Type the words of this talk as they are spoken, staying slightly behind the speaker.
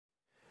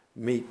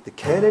Meet the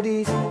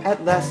Kennedys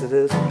at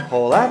Lassiter's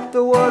Hall at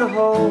the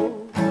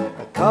Waterhole.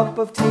 A cup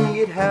of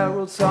tea at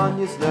Harold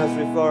Sonia's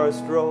nursery for a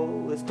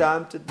stroll. It's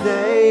time to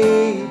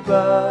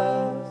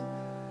neighbours.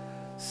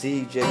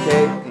 CJ,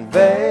 Kate and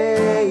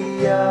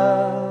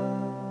Vaya.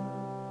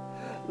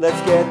 Let's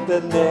get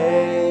the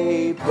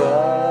neighbours.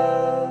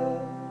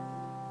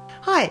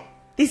 Hi,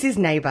 this is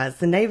Neighbours,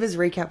 the Neighbours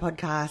Recap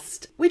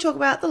Podcast. We talk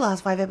about the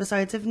last 5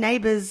 episodes of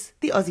Neighbours,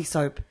 the Aussie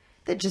soap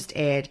that just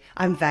aired.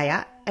 I'm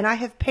Vaya, and I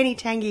have Penny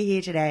Tangy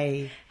here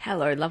today.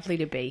 Hello, lovely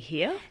to be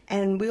here.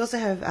 And we also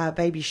have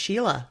baby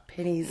Sheila,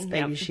 Penny's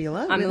baby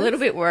Sheila. I'm a little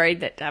bit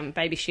worried that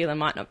baby Sheila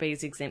might not be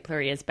as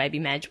exemplary as baby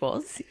Madge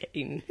was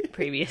in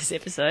previous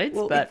episodes.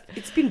 Well, but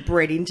it's been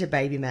bred into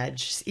baby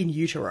Madge in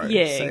utero.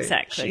 Yeah, so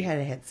exactly. She had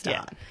a head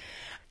start. Yeah.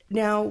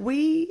 Now,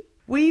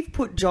 we've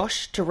put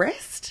Josh to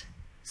rest.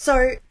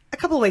 So, a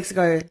couple of weeks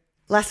ago,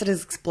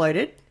 Lassiter's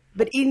exploded.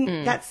 But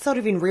that's sort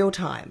of in real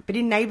time. But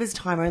in Neighbours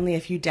time, only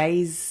a few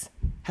days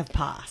have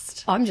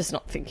passed. I'm just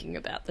not thinking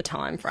about the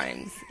time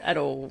frames at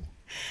all.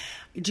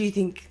 Do you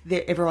think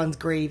that everyone's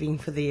grieving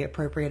for the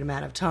appropriate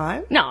amount of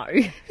time? No.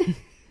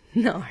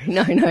 No.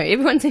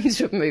 Everyone seems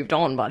to have moved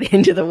on by the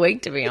end of the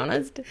week, to be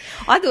honest.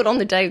 I thought on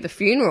the day of the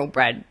funeral,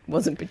 Brad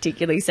wasn't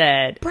particularly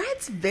sad.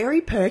 Brad's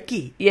very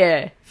perky.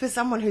 Yeah. For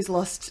someone who's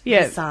lost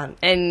Yeah. his son.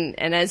 And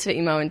as for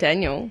Emo and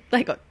Daniel,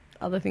 they got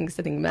other things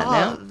to think about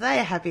now.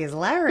 They're happy as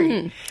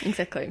Larry.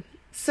 Exactly.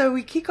 So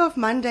we kick off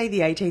Monday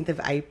the 18th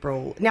of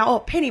April. Now,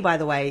 Penny, by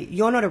the way,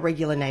 you're not a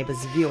regular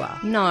Neighbours viewer.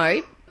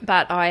 No,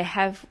 but I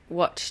have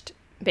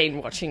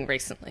been watching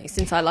recently.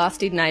 Since I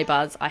last did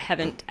Neighbours, I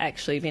haven't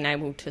actually been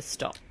able to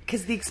stop.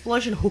 Because the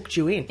explosion hooked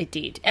you in. It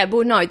did.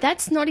 Well, no,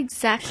 that's not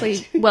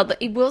exactly... Well,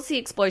 it was the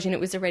explosion.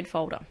 It was a red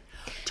folder.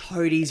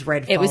 Toadie's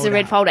red folder. It was a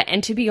red folder.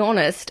 And to be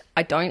honest,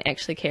 I don't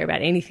actually care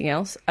about anything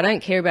else. I don't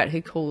care about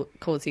who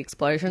caused the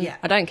explosion. Yeah.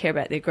 I don't care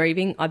about their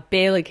grieving. I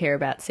barely care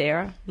about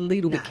Sarah. A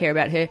little bit care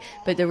about her.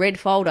 But the red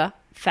folder,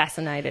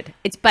 fascinated.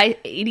 It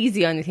is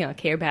the only thing I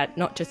care about,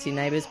 not just in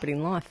Neighbours, but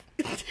in life.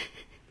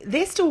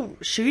 They're still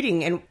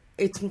shooting, and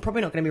it's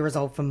probably not going to be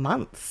resolved for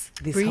months,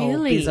 this whole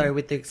Really? bizzo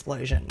with the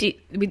explosion.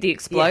 With the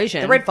explosion?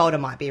 Yeah, the red folder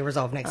might be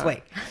resolved next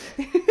week.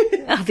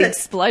 Oh, the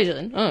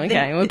explosion. Oh,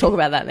 okay. We'll talk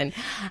about that then.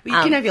 You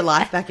can have your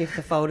life back if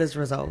the folder's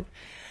resolved.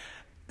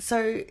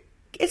 So,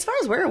 as far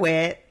as we're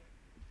aware,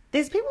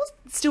 there's people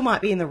still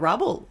might be in the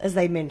rubble, as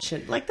they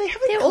mentioned. Like, they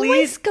haven't They're cleared...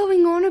 always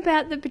going on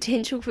about the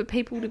potential for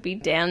people to be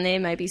down there,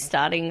 maybe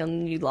starting a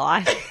new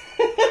life.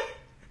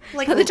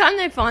 Like, By the time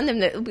they find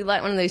them, it'll be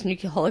like one of those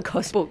nuclear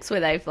holocaust books where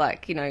they've,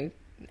 like, you know,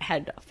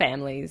 had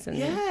families and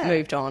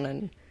moved on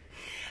and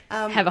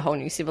have a whole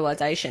new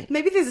civilization.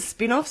 maybe there's a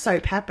spin-off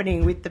soap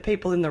happening with the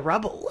people in the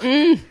rubble.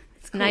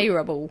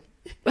 Rubble.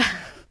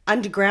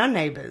 Underground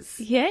Neighbours.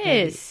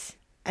 Yes.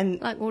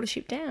 And Like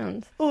Watership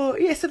Downs. Oh,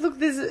 yeah, so look,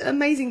 there's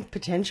amazing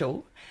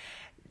potential.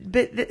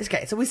 But,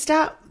 okay, so we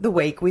start the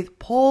week with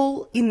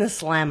Paul in the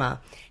Slammer.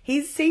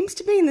 He seems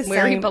to be in the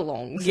Where same... he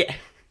belongs. Yeah.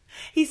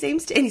 He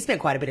seems to... And he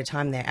spent quite a bit of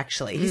time there,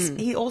 actually.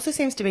 He also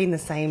seems to be in the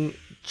same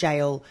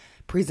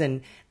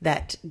prison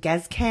that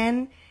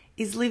Gazcan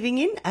is living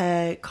in.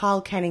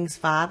 Kyle Canning's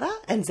father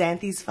and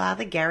Xanthi's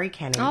father, Gary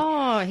Canning.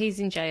 Oh, he's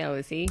in jail,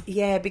 is he?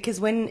 Yeah, because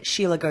when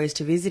Sheila goes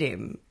to visit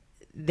him,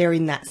 they're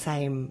in that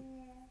same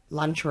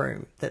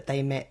lunchroom that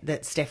they met,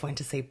 that Steph went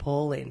to see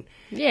Paul in.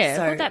 Yeah,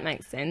 So well, that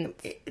makes sense.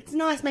 it's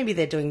nice. Maybe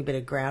they're doing a bit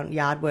of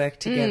yard work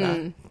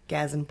together,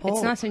 Gaz and Paul.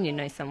 It's nice when you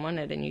know someone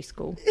at a new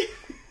school.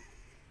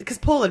 Because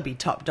Paul would be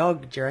top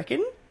dog, do you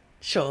reckon?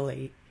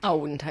 Surely. Oh,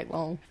 it wouldn't take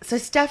long. So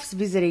Steph's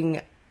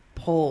visiting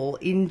Paul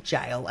in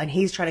jail, and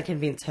he's trying to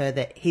convince her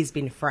that he's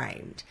been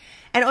framed.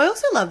 And I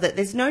also love that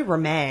there's no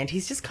remand.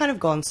 He's just kind of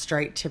gone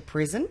straight to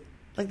prison.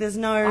 Like, there's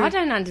no... I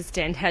don't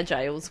understand how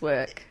jails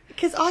work.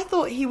 Because I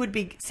thought he would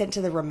be sent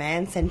to the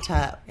remand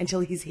centre until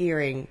his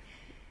hearing.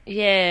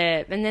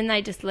 Yeah, and then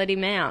they just let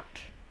him out,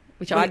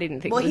 which I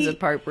didn't think was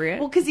appropriate.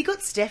 Well, because he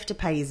got Steph to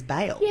pay his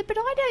bail. Yeah, but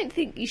I don't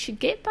think you should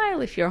get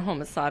bail if you're a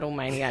homicidal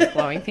maniac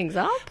blowing things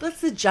up.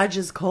 That's the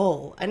judge's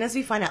call. And as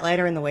we find out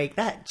later in the week,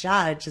 that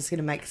judge is going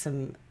to make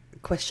some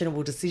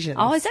questionable decisions.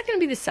 Oh, is that going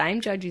to be the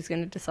same judge who's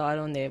going to decide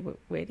on their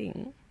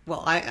wedding?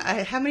 Well,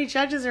 how many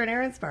judges are in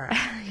Erinsborough?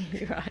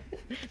 You're right.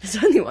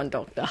 There's only one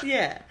doctor.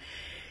 Yeah.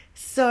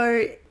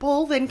 So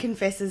Paul then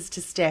confesses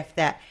to Steph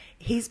that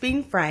he's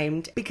been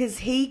framed because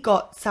he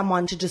got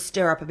someone to just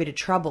stir up a bit of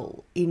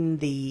trouble in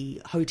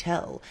the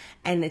hotel,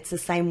 and it's the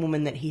same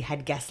woman that he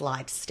had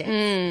gaslight Steph.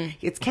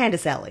 It's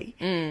Candice Alley.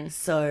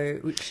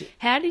 So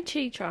How did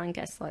she try and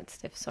gaslight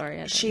Steph? Sorry, I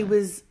don't she know.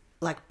 was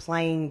like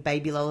playing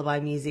baby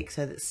lullaby music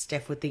so that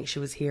Steph would think she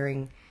was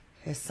hearing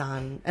her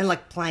son, and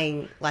like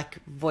playing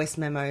like voice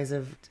memos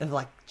of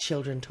like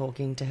children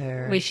talking to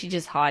her. Was she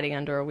just hiding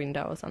under a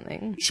window or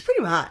something? She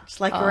pretty much,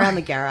 like around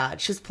the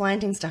garage. She was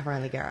planting stuff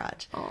around the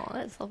garage. Oh,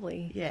 that's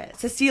lovely. Yeah.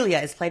 Cecilia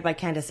is played by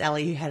Candice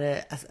Alley, who had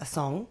a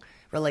song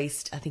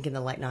released, I think, in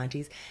the late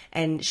 90s.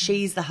 And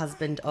she's the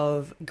husband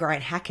of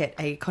Grant Hackett,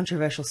 a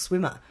controversial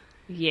swimmer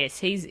Yes,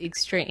 he's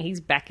extreme. He's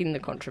back in the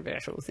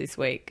controversials this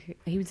week.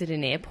 He was at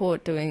an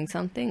airport doing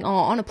something. Oh,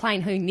 on a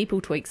plane. Who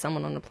nipple tweaked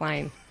someone on a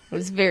plane? It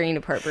was very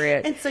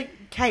inappropriate. And so,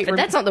 Kate... But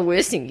that's not the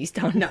worst thing he's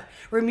done. No.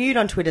 Remude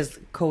on Twitter's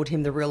called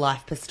him the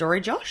real-life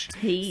Pistori Josh.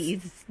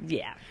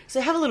 Yeah. So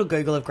have a little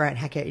Google of Grant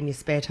Hackett in your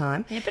spare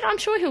time. Yeah, but I'm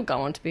sure he'll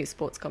go on to be a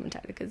sports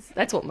commentator because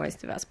that's what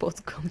most of our sports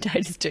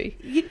commentators do.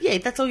 Yeah,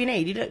 that's all you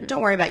need. You don't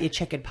worry about your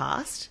checkered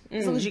past.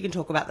 As long as you can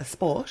talk about the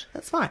sport,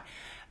 that's fine.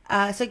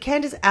 So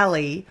Candace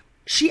Alley,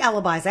 she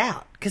alibis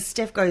out because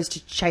Steph goes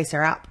to chase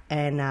her up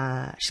and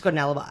she's got an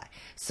alibi.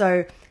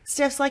 So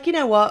Steph's like, you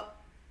know what?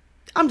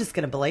 I'm just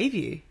going to believe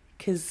you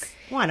because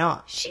why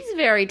not? She's a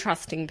very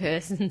trusting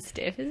person,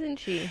 Steph, isn't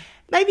she?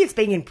 Maybe it's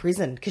being in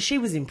prison because she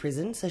was in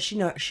prison, so she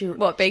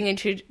What, being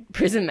in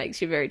prison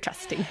makes you very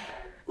trusting?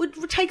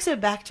 It takes her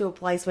back to a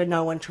place where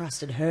no one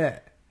trusted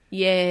her.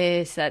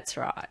 Yes, that's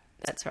right.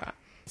 That's right.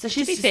 So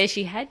To be fair,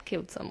 she had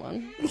killed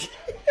someone.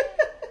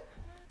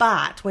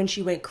 But when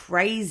she went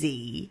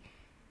crazy,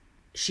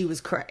 she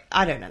was crazy.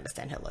 I don't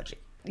understand her logic.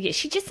 Yeah,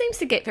 she just seems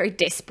to get very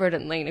desperate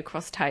and lean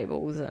across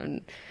tables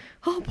and,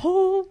 oh,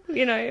 Paul,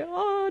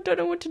 I don't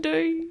know what to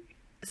do.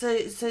 So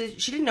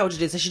she didn't know what to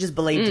do, so she just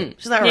believed him.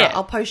 She's like, all right,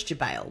 I'll post your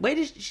bail.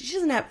 She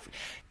doesn't have...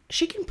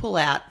 She can pull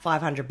out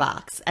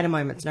 $500 at a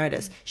moment's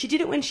notice. She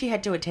did it when she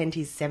had to attend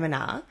his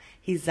seminar.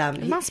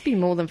 It must be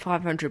more than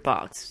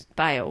 $500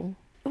 bail.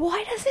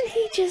 Why doesn't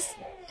he just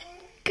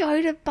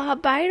go to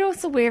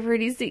Barbados or wherever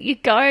it is that you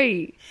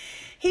go?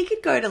 He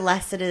could go to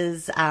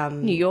Lassiter's...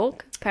 New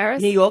York,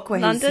 Paris, New York,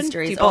 where London, his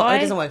sister is. Dubai. Oh, he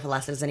doesn't work for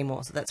Lassiter's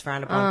anymore, so that's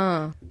frowned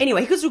upon.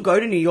 Anyway, he could still go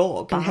to New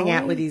York and hang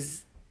out with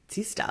his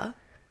sister.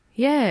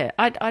 Yeah,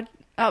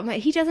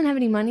 he doesn't have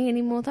any money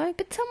anymore though,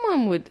 but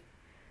someone would.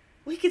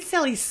 Well, he could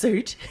sell his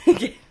suit.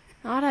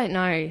 I don't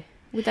know.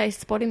 Would they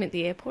spot him at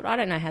the airport? I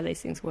don't know how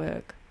these things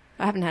work.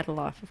 I haven't had a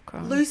life of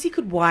crime. Lucy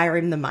could wire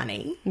him the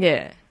money.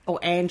 Yeah. Or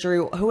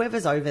Andrew, or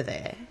whoever's over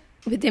there.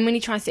 But then when he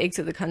tries to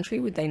exit the country,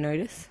 would they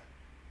notice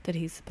that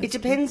he's supposed It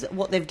depends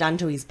what they've done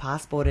to his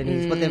passport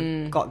and what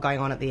they've got going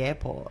on at the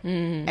airport.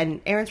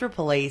 And Erinsborough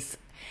Police...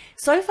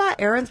 So far,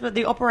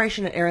 the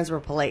operation at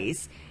Erinsborough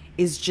Police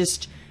is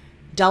just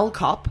Dull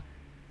Cop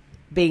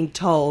being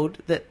told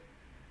that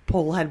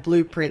Paul had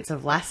blueprints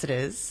of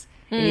Lassiter's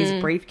in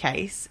his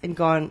briefcase and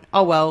gone,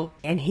 oh, well,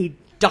 and he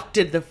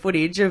doctored the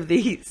footage of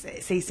the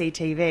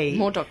CCTV.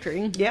 More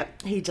doctoring.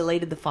 Yep, he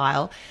deleted the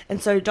file.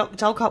 And so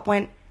Dull Cop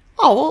went,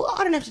 oh, well,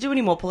 I don't have to do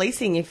any more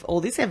policing if all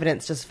this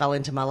evidence just fell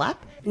into my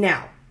lap.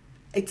 Now,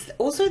 it's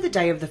also the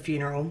day of the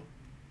funeral.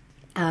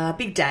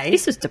 Big day.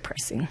 This was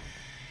depressing.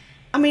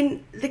 I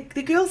mean,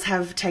 the girls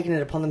have taken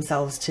it upon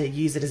themselves to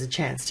use it as a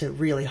chance to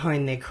really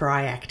hone their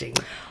cry acting.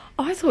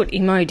 I thought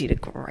Imo did a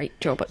great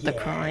job at the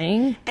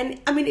crying. And,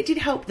 I mean, it did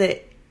help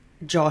that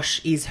Josh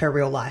is her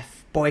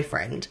real-life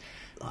boyfriend.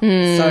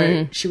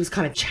 So she was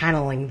kind of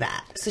channeling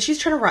that. So she's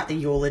trying to write the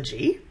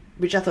eulogy,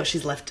 which I thought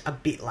she's left a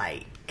bit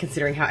late,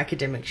 considering how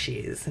academic she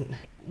is. And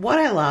what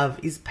I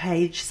love is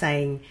Paige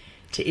saying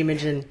to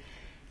Imogen,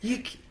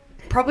 you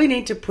probably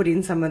need to put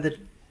in some of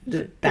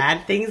the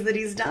bad things that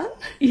he's done.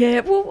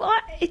 Yeah, well,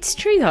 it's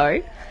true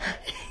though.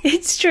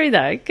 It's true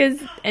though, because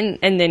and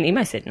then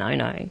Imo said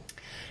no.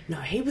 No,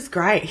 he was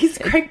great. He's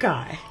a great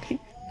guy.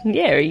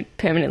 Yeah, he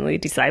permanently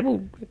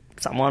disabled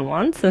someone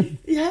once.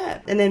 Yeah,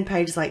 and then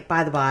Paige is like,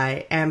 by the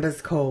by,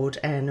 Amber's called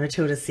and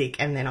Matilda's sick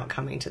and they're not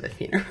coming to the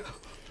funeral.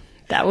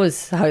 That was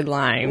so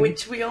lame.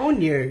 Which we all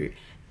knew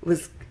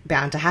was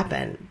bound to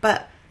happen.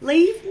 But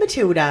leave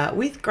Matilda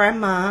with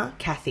Grandma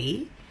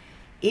Kathy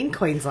in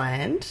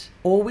Queensland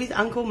or with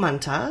Uncle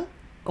Munter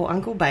or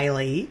Uncle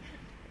Bailey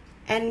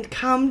and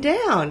calm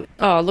down.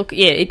 Oh, look,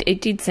 yeah,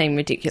 it did seem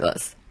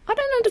ridiculous. I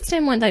don't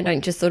understand why they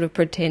don't just sort of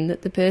pretend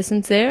that the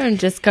person's there and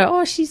just go,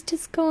 oh, she's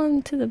just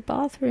gone to the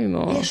bathroom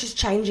or... Yeah, she's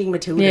changing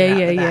Matilda out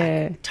the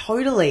back. Yeah.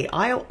 Totally.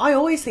 I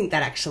always think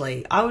that,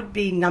 actually. I would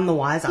be none the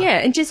wiser. Yeah,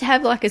 and just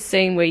have, like, a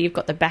scene where you've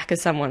got the back of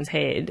someone's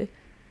head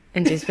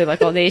and just be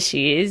like, oh, there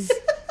she is.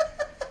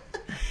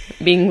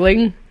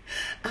 Bingling.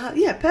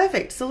 Yeah,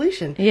 perfect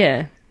solution.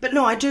 Yeah. But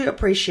no, I do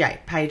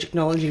appreciate Paige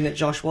acknowledging that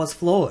Josh was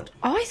flawed.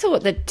 I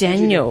thought that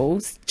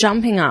Daniel's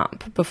jumping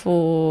up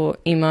before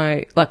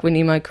Imo, like when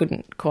Imo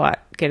couldn't quite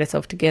get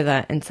herself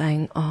together and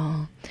saying,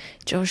 oh,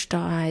 Josh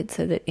died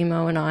so that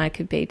Imo and I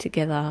could be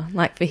together.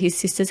 Like for his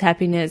sister's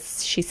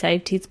happiness, she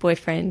saved his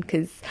boyfriend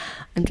because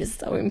I'm just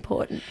so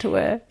important to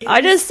her. I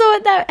just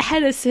thought that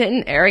had a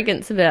certain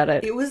arrogance about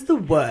it. It was the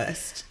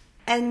worst.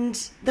 And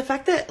the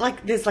fact that,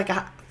 like, there's like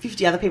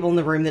 50 other people in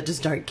the room that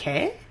just don't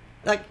care.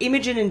 Like,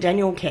 Imogen and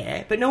Daniel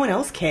care, but no one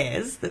else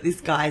cares that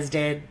this guy's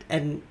dead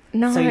and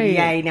no. So,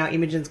 yay, now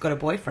Imogen's got a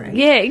boyfriend.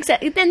 Yeah,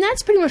 exactly. And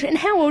that's pretty much... And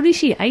how old is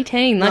she?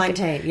 18?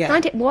 19, yeah.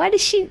 19. Why does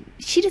she...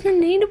 She doesn't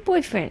need a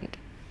boyfriend.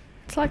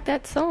 It's like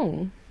that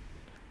song.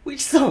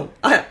 Which song?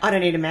 I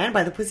Don't Need a Man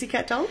by the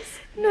Pussycat Dolls?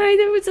 No,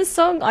 there was a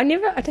song. I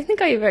don't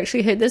think I ever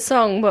actually heard the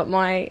song, but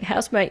my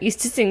housemate used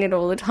to sing it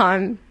all the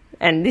time.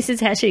 And this is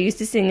how she used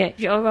to sing it.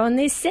 You're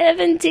only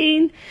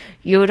 17.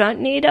 You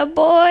don't need a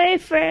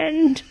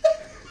boyfriend.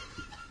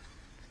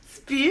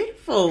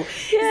 beautiful.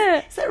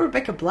 Yeah. Is that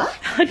Rebecca Black?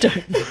 I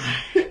don't know.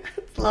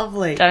 It's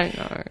lovely. Don't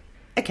know.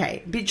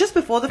 Okay, but just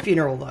before the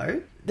funeral,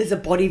 though, there's a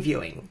body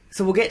viewing.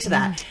 So we'll get to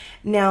that.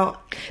 Now,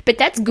 But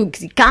that's good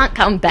because he can't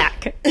come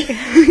back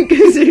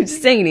because we've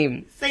seen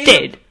him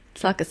dead.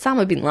 It's like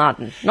Osama bin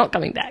Laden, not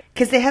coming back.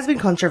 because there has been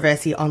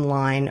controversy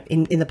online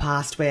in the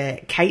past where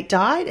Kate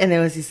died, and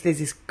there's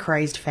this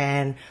crazed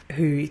fan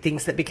who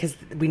thinks that because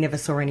we never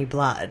saw any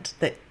blood,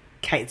 that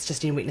Kate's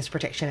just in witness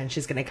protection and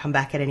she's going to come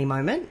back at any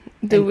moment.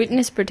 The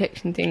witness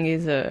protection thing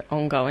is an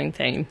ongoing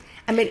theme.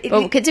 I mean,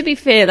 Well, to be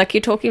fair, like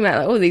you're talking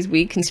about all these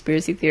weird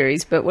conspiracy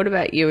theories, but what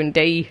about you and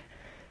Dee?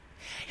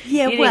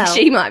 yeah, You well, think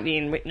she might be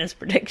in witness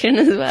protection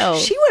as well?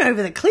 she went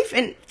over the cliff,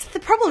 and the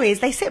problem is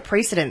they set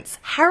precedents.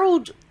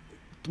 Harold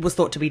was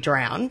thought to be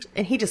drowned,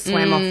 and he just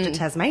swam off to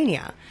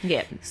Tasmania.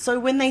 Yeah. So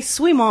when they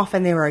swim off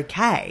and they're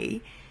okay,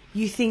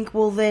 you think,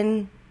 well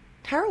then,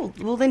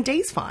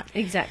 Dee's fine.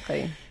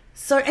 Exactly.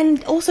 So,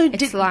 and also,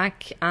 It's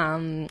like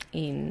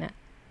in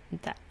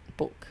that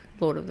book,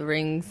 Lord of the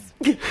Rings.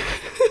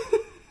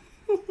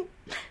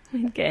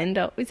 With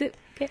Gandalf. Is it?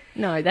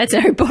 No, that's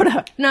Harry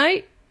Potter.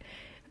 No.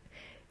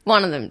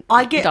 One of them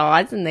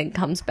dies and then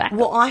comes back.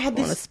 Well, I had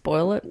Want to this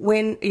spoil it?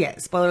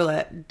 spoiler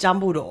alert,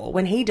 Dumbledore,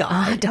 when he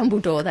Ah, died,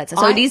 Dumbledore.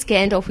 So it is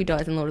Gandalf who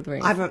dies in Lord of the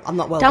Rings. I'm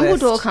not well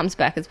Dumbledore versed. comes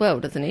back as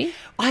well, doesn't he?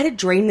 I had a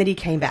dream that he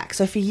came back.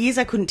 So for years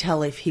I couldn't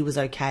tell if he was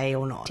okay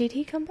or not. Did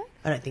he come back?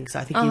 I don't think so.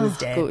 I think he was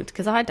dead. Good,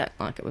 because I don't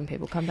like it when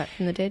people come back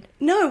from the dead.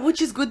 No,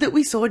 which is good that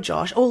we saw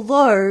Josh.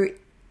 Although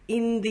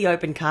in the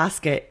open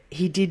casket,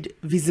 he did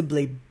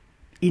visibly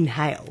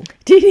inhale,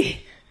 Did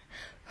he?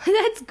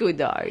 That's good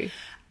though.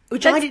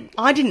 which I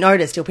didn't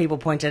notice till people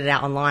pointed it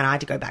out online. I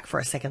had to go back for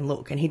a second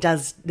look, and he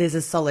does. There's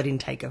a solid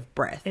intake of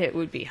breath. It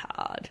would be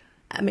hard.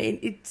 I mean,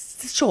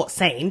 it's a short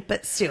scene,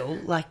 but still,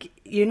 like,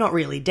 you're not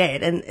really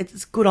dead, and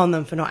it's good on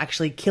them for not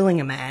actually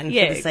killing a man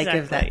for the sake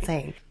of that exactly.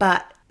 scene.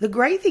 But the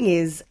great thing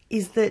is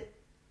that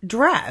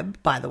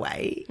Drab, by the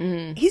way,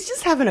 he's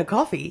just having a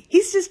coffee.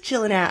 He's just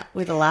chilling out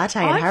with a latte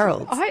at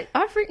Harold's.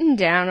 I've written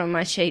down on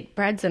my sheet,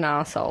 Brad's an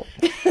arsehole.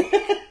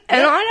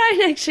 And I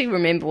don't actually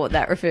remember what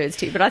that refers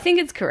to, but I think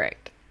it's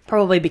correct.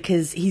 Probably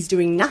because he's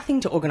doing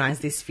nothing to organise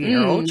this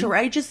funeral.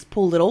 Jeray just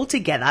pulled it all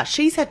together.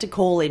 She's had to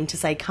call him to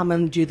say, come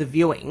and do the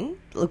viewing,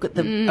 look at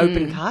the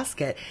open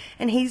casket.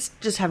 And he's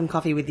just having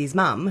coffee with his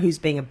mum, who's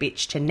being a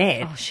bitch to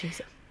Ned. Oh, she's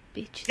a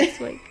bitch this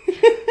week.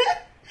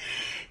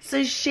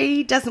 So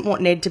she doesn't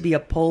want Ned to be a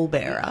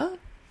pallbearer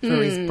for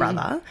his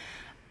brother.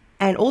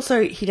 And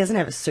also, he doesn't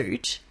have a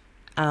suit.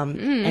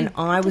 And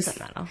I was... Doesn't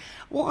matter.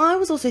 Well, I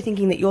was also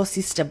thinking that your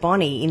sister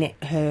Bonnie,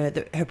 in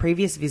her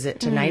previous visit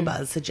to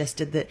Neighbours,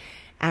 suggested that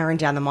Aaron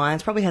down the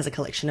Mines probably has a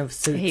collection of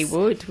suits. He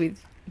would, with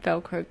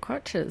Velcro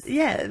crotches.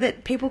 Yeah,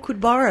 that people could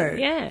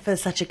borrow for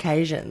such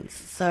occasions.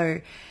 So,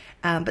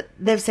 but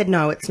they've said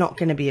no, it's not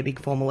going to be a big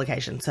formal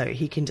occasion, so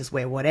he can just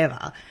wear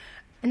whatever.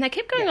 And they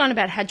kept going on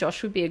about how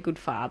Josh would be a good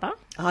father.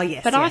 Oh,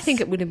 yes. But I yes. think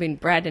it would have been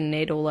Brad and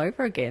Ned all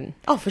over again.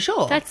 Oh, for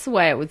sure. That's the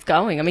way it was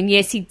going. I mean,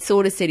 yes, he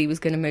sort of said he was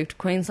going to move to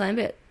Queensland,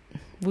 but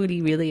would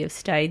he really have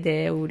stayed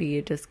there? Or would he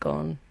have just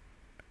gone,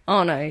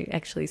 oh, no,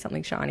 actually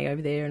something shiny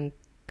over there? And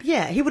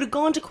Yeah, he would have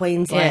gone to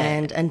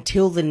Queensland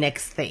until the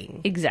next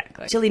thing.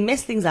 exactly. Until he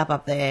messed things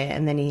up there,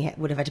 and then he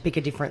would have had to pick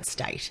a different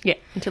state. Yeah,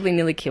 until he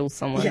nearly killed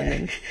someone. Yeah. And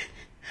then,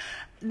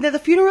 Now, the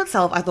funeral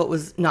itself I thought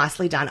was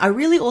nicely done. I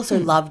really also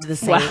loved the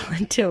scene. well,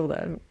 until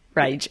the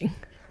raging.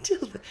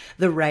 Until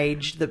the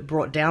rage that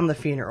brought down the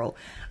funeral.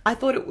 I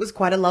thought it was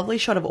quite a lovely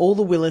shot of all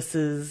the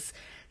Willises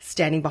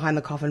standing behind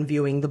the coffin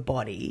viewing the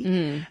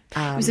body.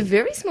 It was a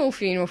very small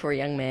funeral for a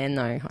young man,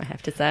 though, I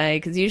have to say,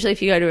 because usually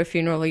if you go to a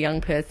funeral of a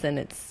young person,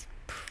 it's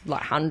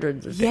like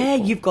hundreds of Yeah,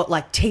 people. you've got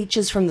like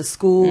teachers from the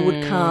school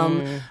would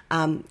come.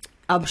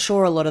 I'm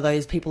sure a lot of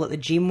those people at the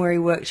gym where he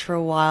worked for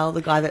a while,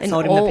 the guy that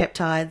sold him the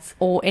peptides.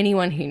 Or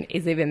anyone who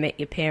has ever met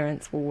your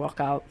parents will rock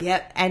up.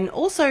 Yep, and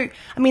also,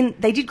 I mean,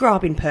 they did grow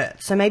up in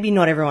Perth, so maybe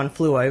not everyone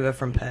flew over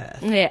from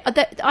Perth. Yeah,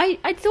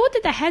 I thought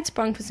that they had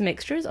sprung for some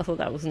extras. I thought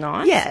that was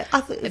nice. Yeah,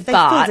 I thought they filled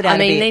but it out I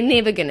mean, a bit. they're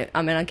never gonna.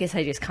 I mean, I guess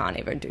they just can't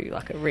ever do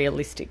like a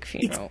realistic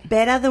funeral. It's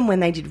better than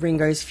when they did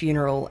Ringo's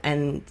funeral,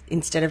 and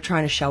instead of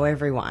trying to show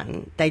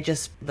everyone,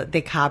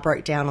 their car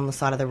broke down on the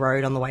side of the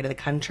road on the way to the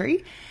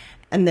country,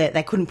 and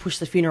they couldn't push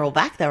the funeral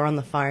back. They were on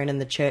the phone,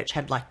 and the church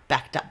had like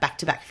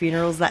back-to-back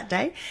funerals that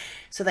day,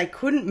 so they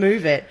couldn't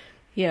move it.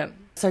 Yeah.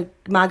 So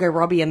Margot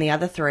Robbie and the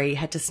other three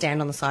had to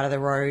stand on the side of the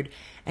road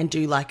and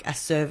do like a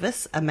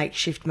service, a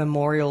makeshift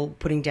memorial,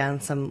 putting down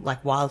some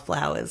like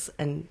wildflowers,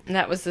 and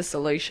That was the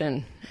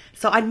solution.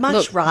 so I'd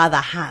much rather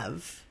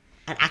have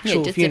an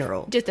actual just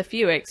funeral. just a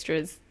few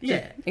extras.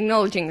 Yeah.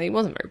 Acknowledging that he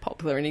wasn't very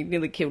popular and he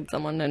nearly killed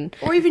someone. And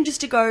Or even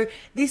just to go,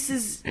 this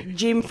is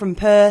Jim from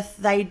Perth.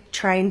 They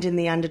trained in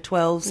the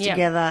under-12s Yeah.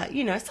 together.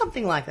 You know,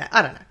 something like that.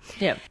 I don't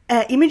know.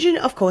 Yeah. Imogen,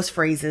 of course,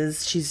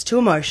 freezes. She's too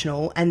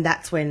emotional. And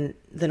that's when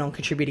the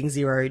non-contributing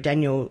zero,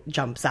 Daniel,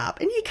 jumps up.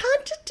 And you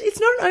can't just... It's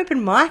not an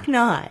open mic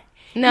night.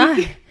 No. And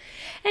it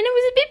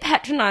was a bit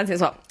patronising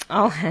as well.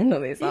 I'll handle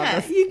this.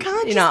 Yeah, you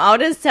can't just- I'll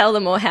just tell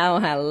them all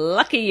how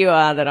lucky you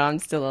are that I'm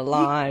still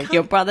alive. can't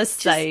Your brother's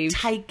just saved.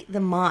 take the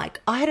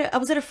mic. I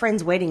was at a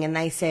friend's wedding and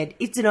they said,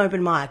 it's an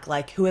open mic,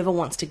 like whoever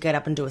wants to get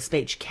up and do a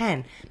speech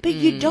can. But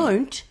you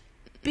don't,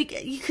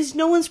 because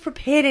no one's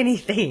prepared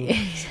anything.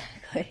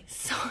 Exactly.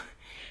 So,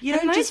 you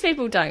And don't most just...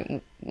 people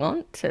don't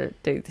want to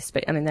do the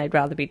speech. I mean, they'd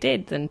rather be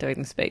dead than doing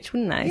the speech,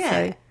 wouldn't they?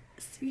 Yeah.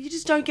 So, You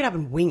just don't get up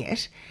and wing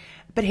it.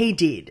 But he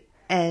did.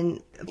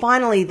 And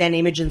finally, then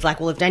Imogen's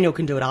like, well, if Daniel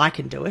can do it, I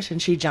can do it. And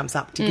she jumps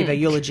up to give her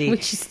eulogy.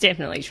 which is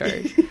definitely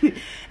true.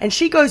 And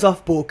she goes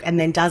off book and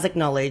then does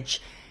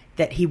acknowledge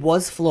that he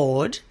was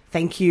flawed.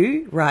 Thank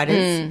you,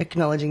 writers,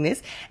 acknowledging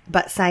this.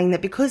 But saying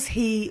that because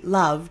he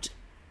loved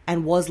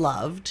and was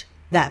loved,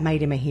 that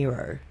made him a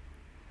hero.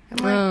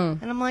 And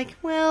I'm like,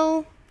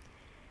 well,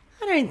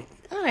 I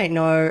don't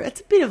know. It's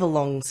a bit of a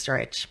long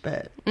stretch,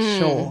 but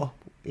sure.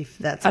 If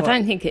that's I what...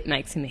 don't think it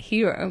makes him a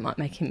hero. It might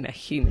make him a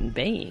human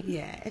being.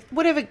 Yeah,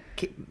 whatever.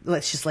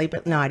 Let's just sleep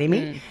at night,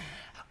 Emmy.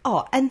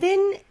 Oh, and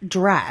then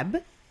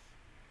Drab,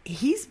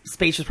 his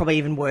speech was probably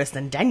even worse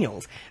than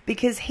Daniel's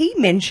because he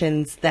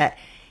mentions that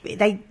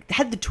they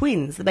had the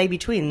twins, the baby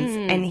twins,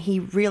 and he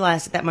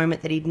realised at that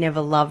moment that he'd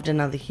never loved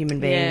another human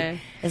being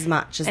as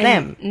much as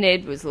them.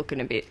 Ned was looking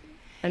a bit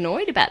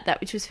annoyed about that,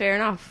 which was fair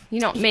enough.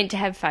 You're not meant to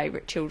have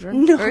favourite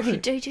children. No. Or if you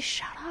do, just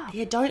shut up.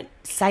 Yeah, don't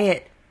say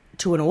it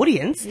to an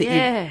audience that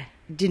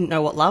you didn't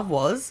know what love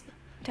was.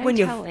 Don't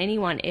tell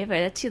anyone ever.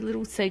 That's your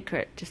little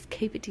secret. Just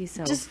keep it to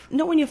yourself. Just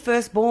not when your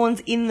firstborn's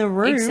in the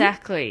room.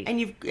 Exactly.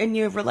 And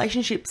your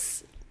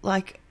relationship's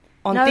like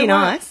on no thin one,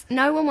 ice.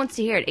 No one wants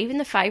to hear it. Even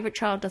the favourite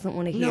child doesn't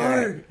want to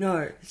hear it.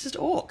 No. It's just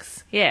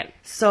orcs. Yeah.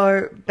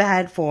 So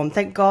bad form.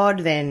 Thank God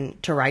then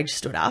Terage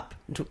stood up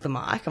and took the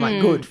mic. I'm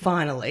like, good,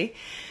 finally.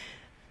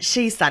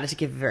 She started to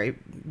give a very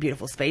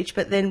beautiful speech,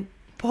 but then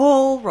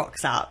Paul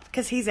rocks up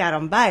because he's out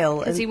on bail.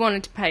 Because he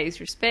wanted to pay his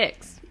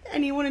respects.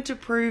 And he wanted to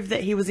prove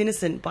that he was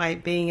innocent by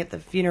being at the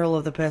funeral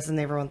of the person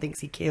everyone thinks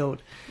he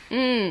killed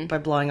by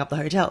blowing up the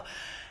hotel.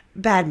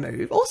 Bad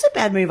move. Also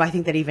bad move, I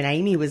think, that even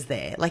Amy was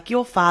there. Like,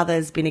 your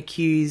father's been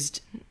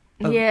accused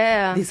of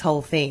this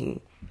whole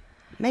thing.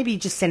 Maybe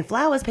just send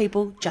flowers,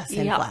 people. Just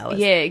send flowers.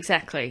 Yeah,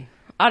 exactly.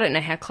 I don't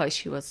know how close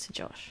she was to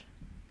Josh.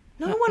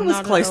 No one was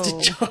not close at to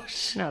all.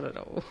 Josh. Not at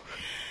all.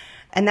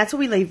 And that's where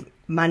we leave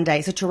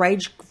Monday. So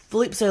Terage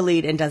flips her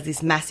lid and does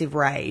this massive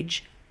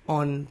rage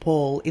on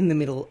Paul in the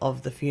middle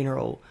of the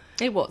funeral.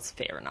 It was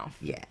fair enough.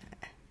 Yeah.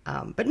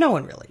 But no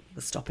one really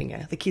was stopping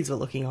her. The kids were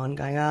looking on,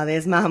 going,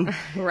 there's Mum.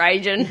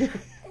 Raging.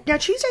 Now,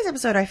 Tuesday's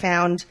episode I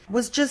found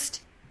was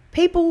just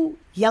people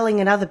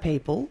yelling at other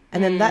people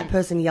and then that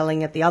person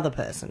yelling at the other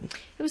person.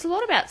 It was a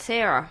lot about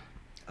Sarah.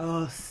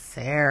 Oh,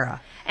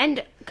 Sarah.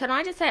 And can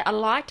I just say, I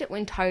liked it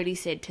when Toadie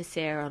said to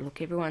Sarah, look,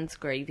 everyone's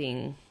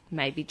grieving,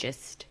 maybe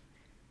just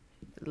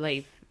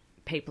leave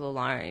people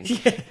alone.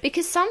 Yeah.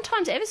 Because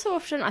sometimes, ever so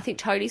often, I think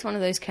Toadie's one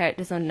of those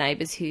characters on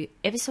Neighbours who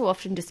ever so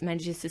often just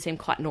manages to seem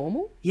quite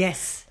normal.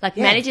 Yes. Like,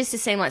 manages to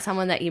seem like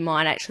someone that you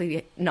might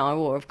actually know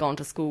or have gone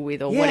to school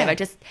with or whatever.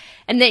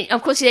 And then,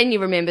 of course, then you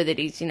remember that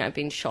he's,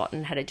 been shot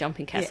and had a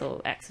jumping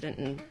castle accident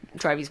and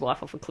drove his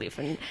wife off a cliff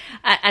and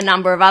a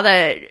number of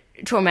other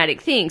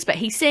traumatic things. But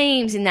he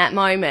seems, in that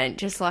moment,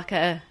 just like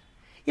a...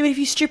 Yeah, but if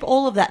you strip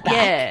all of that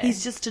back,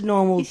 he's just a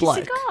normal bloke.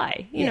 He's just a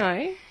guy, you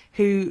know.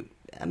 Who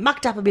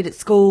mucked up a bit at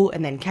school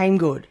and then came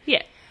good.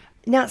 Yeah.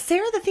 Now,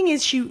 Sarah, the thing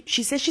is, she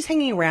says she's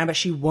hanging around, but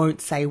she won't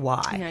say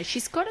why. No,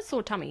 she's got a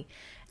sore tummy.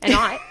 And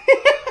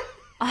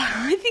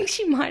I think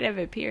she might have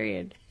a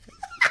period.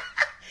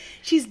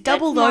 She's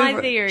doubled That's my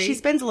over. theory. She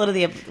spends a lot of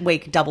the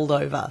week doubled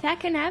over.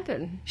 That can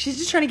happen. She's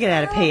just trying to get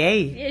out of PE.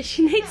 Yeah,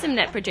 she needs some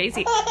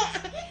Naproxen.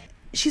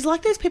 She's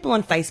like those people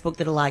on Facebook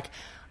that are like,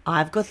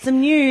 I've got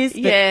some news,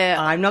 but Yeah.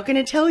 I'm not going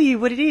to tell you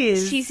what it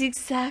is. She's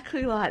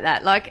exactly like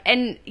that. Like,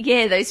 and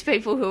yeah, those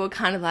people who are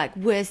kind of like,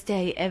 worst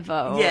day ever.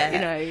 Or,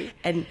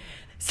 and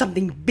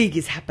something big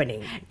is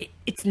happening.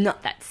 It's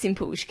not that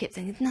simple. She kept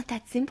saying, it's not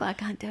that simple. I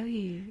can't tell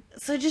you.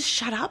 So just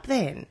shut up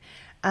then.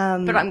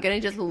 But I'm going to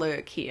just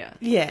lurk here.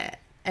 Yeah,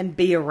 and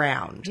be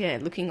around. Yeah,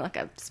 looking like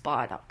a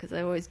spider because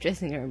they're always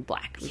dressing her in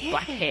black with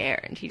black hair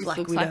and she just Black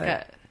looks Widow. like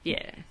a...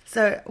 Yeah.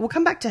 So we'll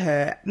come back to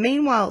her.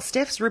 Meanwhile,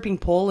 Steph's ripping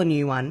Paul a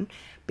new one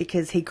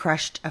because he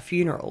crashed a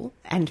funeral,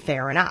 and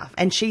fair enough.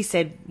 And she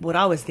said what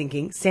I was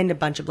thinking, send a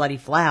bunch of bloody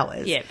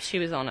flowers. Yeah, she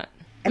was on it.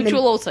 And Which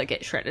then- will also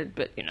get shredded,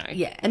 but,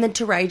 Yeah, and then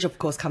Terage, of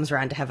course, comes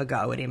around to have a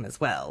go at him as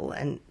well.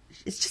 And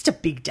it's just a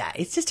big day.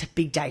 It's just a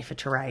big day for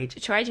Terage.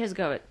 Terage has a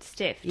go at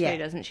Steph Yeah. too,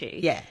 doesn't she?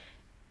 Yeah.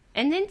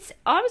 And then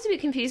I was a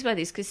bit confused by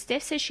this because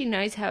Steph says she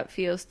knows how it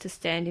feels to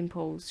stand in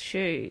Paul's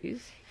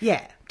shoes.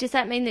 Yeah. Does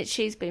that mean that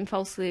she's been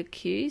falsely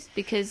accused?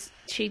 Because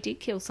she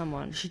did kill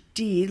someone. She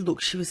did. Look,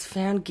 she was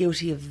found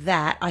guilty of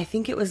that. I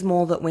think it was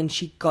more that when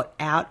she got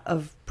out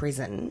of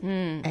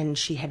prison and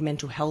she had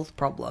mental health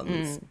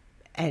problems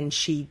and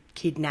she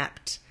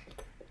kidnapped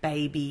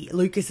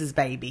Lucas's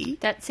baby.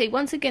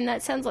 Once again,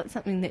 that sounds like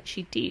something that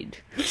she did.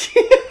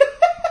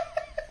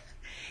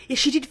 Yeah,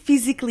 she did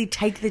physically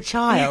take the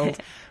child,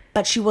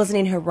 but she wasn't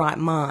in her right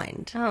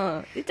mind.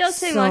 Oh, it does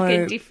seem So- like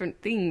a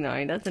different thing,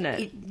 though, doesn't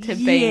it? To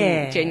yeah.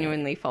 being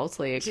genuinely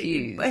falsely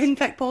accused. In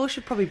fact, Paul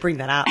should probably bring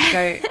that up.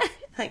 Go,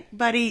 like,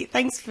 buddy,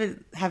 thanks for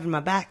having my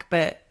back,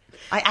 but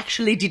I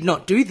actually did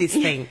not do this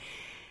thing.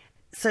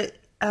 So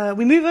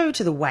we move over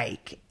to the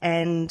wake,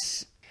 and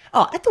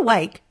at the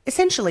wake,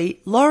 essentially,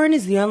 Lauren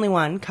is the only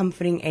one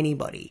comforting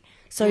anybody.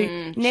 So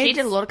She Ned's-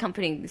 did a lot of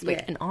comforting this week,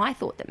 Yeah. and I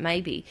thought that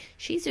maybe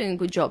she's doing a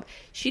good job.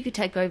 She could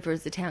take over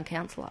as the town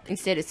councillor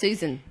instead of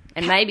Susan,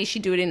 and maybe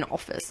she'd do it in an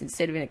office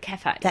instead of in a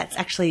cafe. That's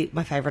actually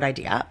my favourite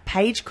idea.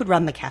 Paige could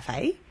run the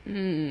cafe,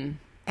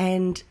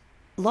 and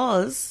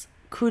Loz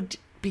could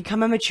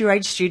become a mature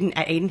age student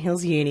at Eden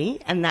Hills Uni,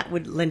 and that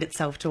would lend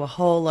itself to a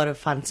whole lot of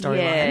fun storylines.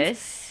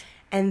 Yes.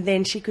 And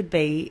then she could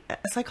be a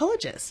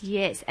psychologist.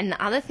 Yes, and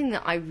the other thing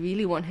that I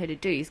really want her to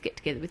do is get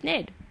together with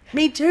Ned.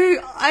 Me too. Me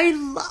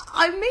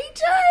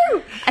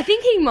too. I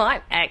think he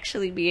might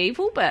actually be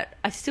evil, but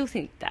I still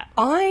think that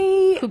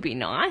could be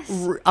nice.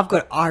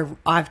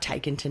 I've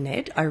taken to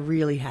Ned. I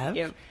really have.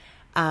 Yep.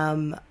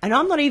 And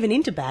I'm not even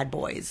into bad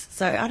boys,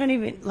 so I don't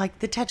even like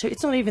the tattoo.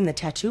 It's not even the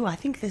tattoo. I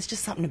think there's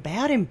just something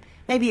about him.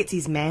 Maybe it's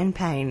his man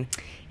pain.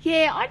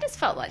 Yeah, I just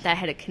felt like they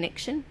had a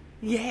connection.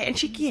 Yeah, and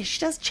she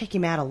does check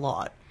him out a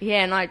lot.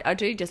 Yeah, and I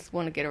do just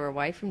want to get her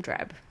away from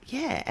Drab.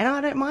 Yeah, and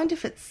I don't mind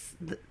if it's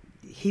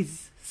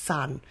his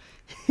son,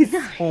 his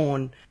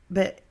Horn,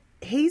 but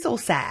he's all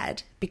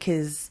sad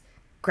because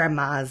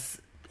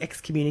Grandma's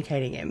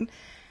excommunicating him,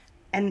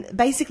 and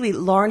basically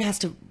Lauren has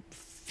to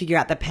figure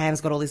out that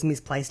Pam's got all this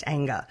misplaced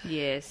anger.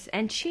 Yes,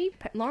 and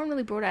Lauren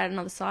really brought out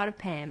another side of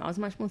Pam. I was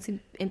much more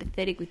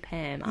empathetic with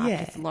Pam Yeah.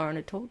 after Lauren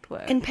had talked to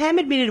her. And Pam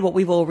admitted what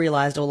we've all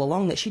realised all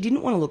along, that she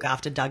didn't want to look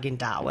after Doug in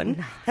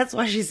Darwin. That's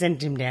why she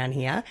sent him down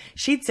here.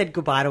 She'd said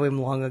goodbye to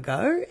him long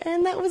ago,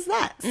 and that was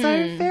that. So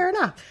fair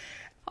enough.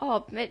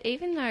 Oh, but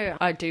even though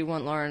I do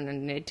want Lauren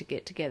and Ned to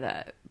get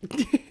together,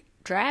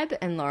 Drab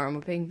and Lauren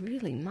were being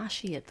really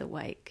mushy at the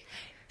wake.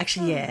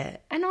 Actually, yeah.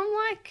 And I'm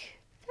like,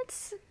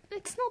 it's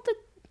not that,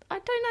 I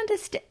don't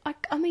understand.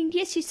 I mean,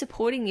 yes, you're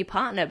supporting your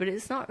partner, but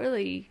it's not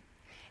really,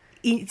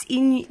 It's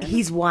in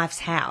his wife's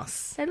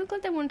house. they look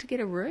like they wanted to get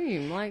a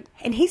room. Like,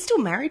 And he's still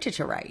married to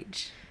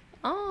Terage.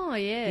 oh,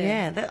 yeah.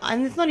 Yeah,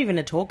 and there's not even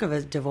a talk of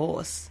a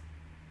divorce.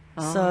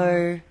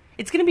 So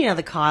it's going to be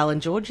another Kyle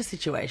and Georgia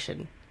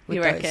situation with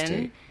You those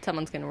reckon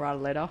someone's going to write a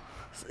letter?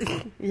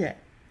 two. Yeah.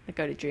 I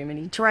go to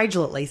Germany. Terage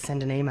will at least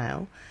send an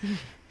email.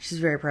 She's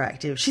very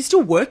proactive. She's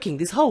still working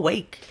this whole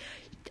week.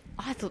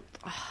 I thought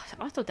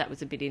that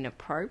was a bit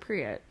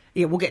inappropriate.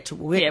 Yeah, we'll get to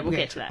We'll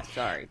get to that.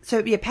 Sorry. So,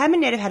 yeah, Pam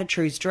and Ned have had a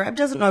truce. Terage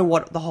doesn't know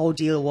what the whole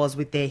deal was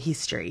with their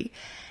history.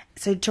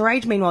 So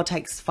Terage, meanwhile,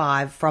 takes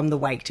 5 from the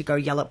wake to go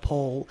yell at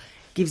Paul,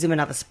 gives him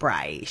another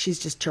spray. She's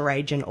just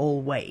Teraging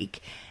all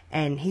week.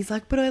 And he's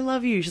like, but I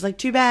love you. She's like,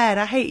 too bad,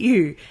 I hate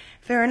you.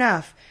 Fair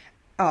enough.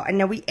 Oh, and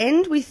now we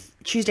end with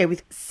Tuesday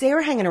with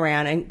Sarah hanging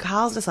around, and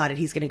Carl's decided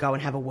he's going to go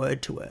and have a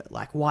word to her,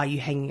 like, why are you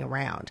hanging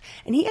around?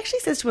 And he actually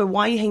says to her,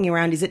 why are you hanging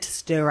around? Is it to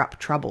stir up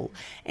trouble?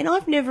 And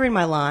I've never in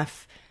my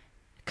life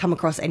come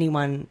across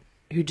anyone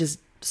who just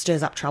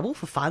stirs up trouble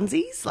for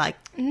funsies. Like,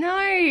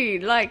 No,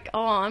 like,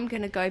 oh, I'm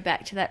going to go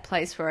back to that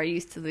place where I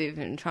used to live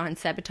and try and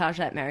sabotage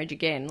that marriage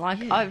again. Like,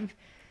 I've,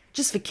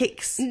 just for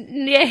kicks.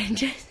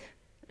 just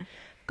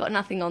got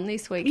nothing on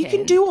this weekend. You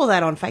can do all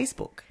that on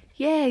Facebook.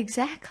 Yeah,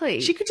 exactly.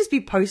 She could just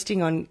be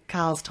posting on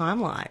Carl's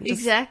timeline.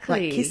 Just,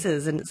 Exactly. Like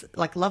kisses and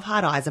like love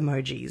heart eyes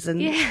emojis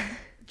and Yeah.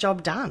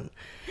 job done.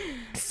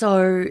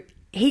 So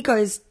he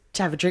goes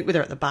to have a drink with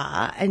her at the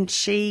bar, and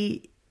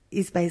she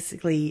is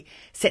basically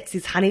sets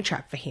this honey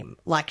trap for him.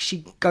 Like,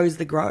 she goes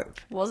the grope.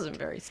 Wasn't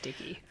very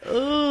sticky.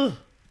 Ugh.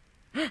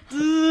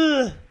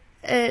 Ugh.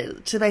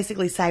 To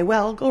basically say,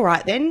 well, all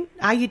right then,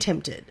 are you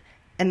tempted?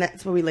 And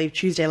that's where we leave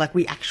Tuesday. Like,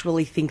 we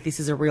actually think this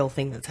is a real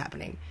thing that's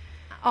happening.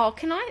 Oh,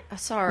 can I?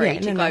 Sorry Yeah,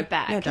 to no, go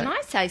back. no, Can don't.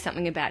 I say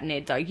something about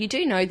Ned though? You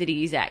do know that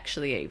he is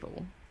actually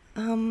evil.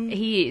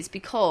 He is,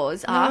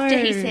 because after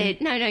he said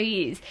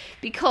he is,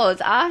 because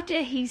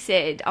after he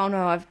said, "Oh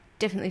no, I've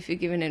definitely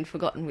forgiven and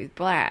forgotten" with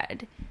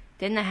Brad,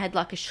 then they had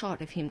like a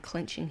shot of him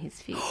clenching his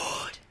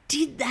fist.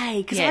 Did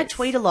they? Because I Yes.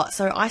 tweet a lot,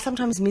 so I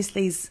sometimes miss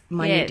these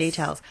minute Yes.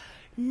 details.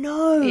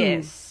 No.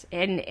 Yes,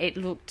 and it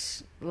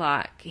looked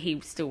like he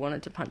still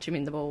wanted to punch him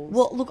in the balls.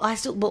 Well, look, I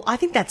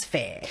think that's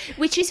fair.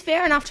 Which is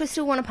fair enough to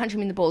still want to punch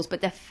him in the balls,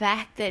 but the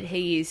fact that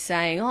he is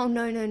saying, "Oh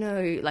no,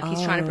 like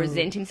he's trying to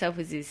present himself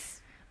as this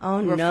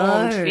reformed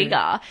no.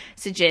 figure,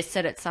 suggests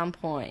that at some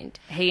point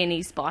he and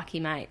his spiky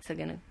mates are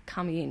going to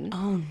come in.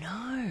 Oh,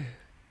 no.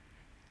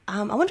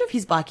 I wonder if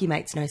his bikie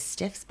mates know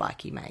Steph's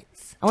spiky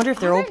mates. I wonder if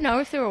I they're all... don't know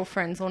if they're all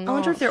friends or not. I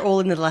wonder if they're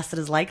all in the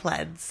Lassiter's Lake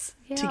lads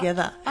Yeah,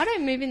 together. I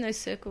don't move in those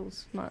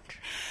circles much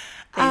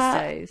these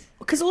days.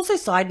 Because also,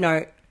 side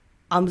note,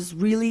 I was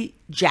really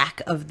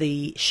jack of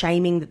the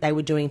shaming that they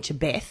were doing to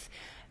Beth,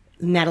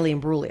 Natalie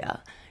Imbruglia,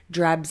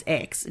 Drab's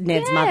ex,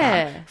 Ned's Yeah.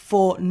 mother,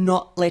 for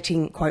not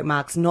letting, quote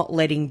marks, not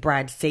letting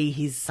Brad see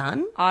his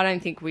son. I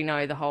don't think we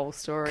know the whole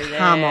story there.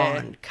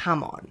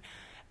 Come on.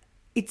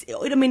 It's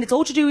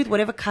all to do with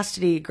whatever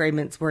custody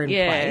agreements were in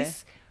Yeah.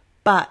 place.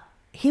 But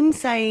him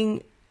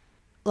saying,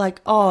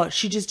 like, oh,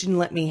 she just didn't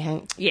let me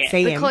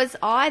see him. Because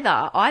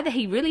either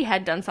he really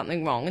had done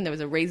something wrong and there was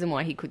a reason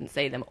why he couldn't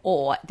see them,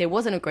 or there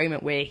was an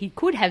agreement where he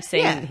could have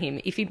seen him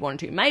if he'd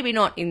wanted to. Maybe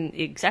not in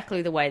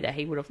exactly the way that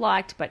he would have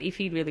liked, but if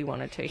he really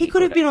wanted to, He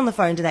could have been on the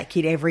phone to that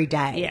kid every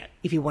day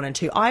if he wanted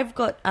to.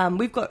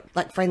 We've got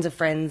like friends of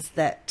friends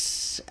that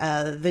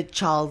the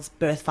child's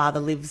birth father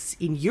lives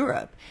in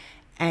Europe,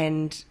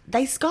 and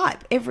they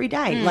Skype every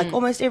day, like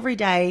almost every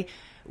day.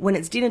 When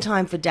it's dinner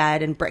time for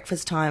dad and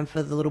breakfast time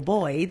for the little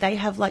boy, they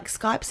have like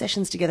Skype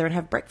sessions together and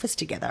have breakfast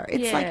together.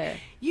 It's like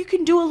you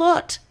can do a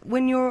lot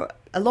when you're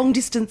a long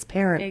distance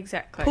parent.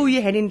 Exactly. Pull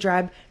your head in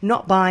drab,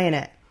 not buying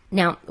it.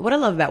 Now, what I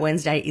love about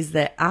Wednesday is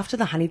that after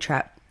the honey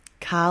trap,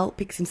 Carl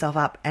picks himself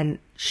up and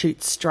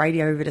shoots straight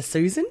over to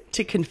Susan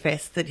to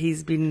confess that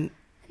he's been...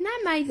 And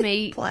that made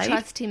me played.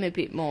 trust him a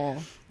bit more,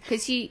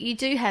 because you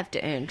do have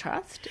to earn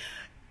trust.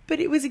 But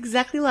it was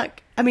exactly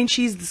like... I mean,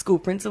 she's the school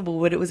principal,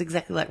 but it was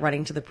exactly like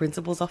running to the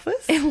principal's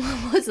office. It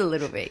was a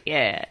little bit,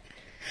 yeah.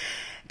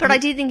 But I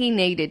did think he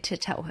needed to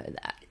tell her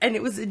that. And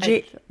it was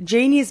a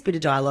genius bit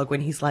of dialogue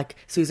when he's like,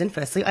 Susan,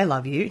 firstly, I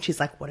love you. And she's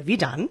like, what have you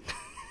done?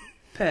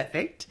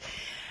 Perfect.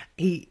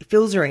 He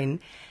fills her in.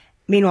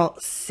 Meanwhile,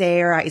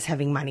 Sarah is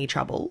having money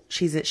trouble.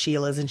 She's at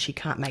Sheila's and she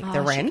can't make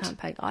the rent. She can't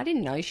pay. I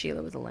didn't know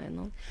Sheila was a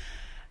landlord.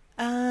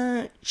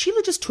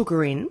 Sheila just took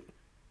her in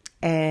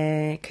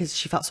because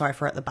she felt sorry for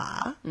her at the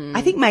bar.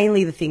 I think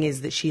mainly the thing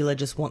is that Sheila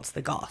just wants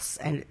the goss,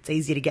 and it's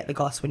easier to get the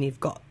goss when you've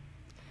got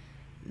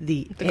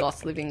the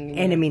goss living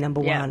enemy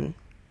number one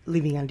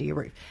living under your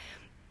roof.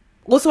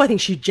 Also, I think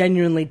she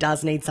genuinely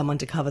does need someone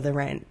to cover the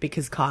rent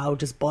because Kyle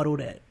just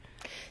bottled it.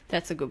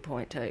 That's a good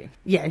point too.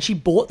 Yeah, and she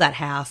bought that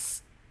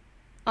house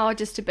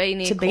just to be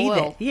near to be Coyle.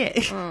 there.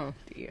 Yeah. Oh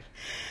dear.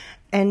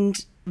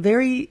 And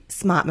very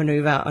smart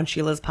manoeuvre on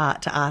Sheila's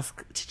part to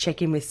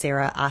check in with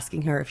Sarah,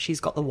 asking her if she's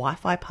got the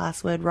Wi-Fi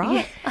password right.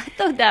 Yeah, I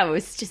thought that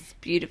was just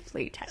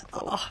beautifully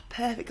tactful. Oh,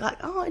 perfect. Like,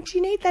 oh, do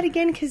you need that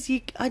again? Because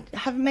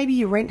maybe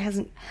your rent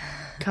hasn't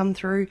come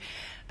through.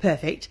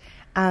 Perfect.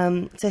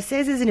 So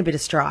Cez is in a bit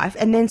of strife,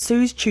 and then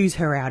Suze chews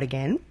her out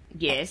again.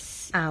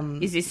 Yes.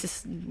 Is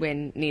this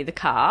when near the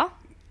car?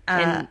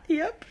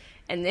 Yep.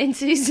 And then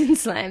Susan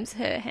slams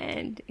her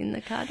hand in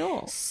the car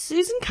door.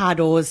 Susan car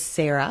doors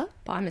Sarah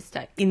By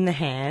mistake. in the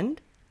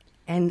hand,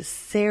 and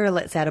Sarah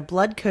lets out a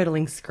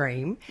blood-curdling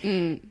scream,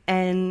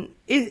 and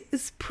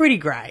it's pretty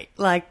great.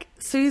 Like,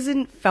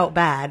 Susan felt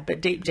bad,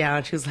 but deep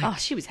down she was like... Oh,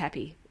 she was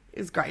happy. It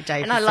was a great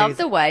day And for I love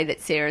Susan. the way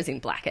that Sarah's in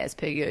black as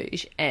per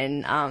usual,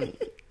 and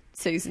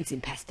Susan's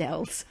in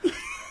pastels.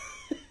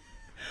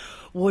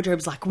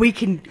 Wardrobe's like, we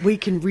can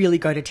really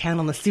go to town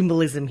on the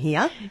symbolism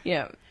here.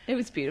 Yeah, it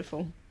was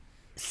beautiful.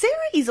 Sarah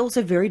is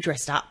also very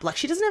dressed up. Like,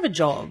 she doesn't have a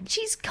job.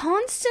 She's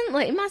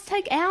constantly... It must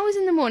take hours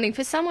in the morning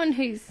for someone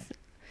who's,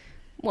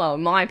 well,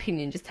 in my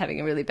opinion, just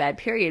having a really bad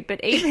period.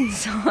 But even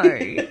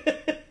so...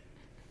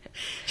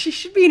 She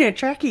should be in her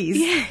trackies.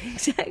 Yeah,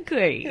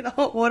 exactly. In a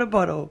hot water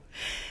bottle.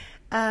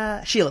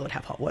 Sheila would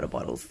have hot water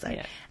bottles. So.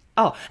 Yeah.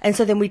 Oh, and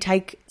so then we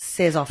take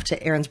Cez off to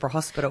Erinsborough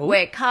Hospital.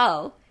 Where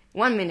Carl,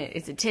 1 minute,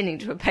 is attending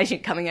to a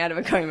patient coming out of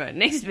a coma.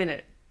 Next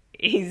minute,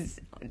 he's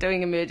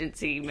doing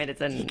emergency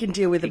medicine. He can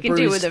deal with a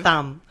bruised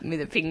thumb. With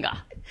a finger.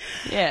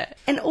 Yeah.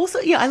 And also,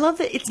 yeah, I love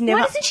that it's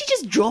never... Why doesn't she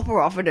just drop her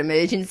off at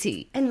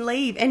emergency? And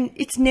leave. And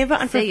it's never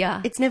See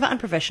ya. it's never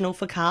unprofessional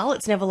for Carl.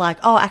 It's never like,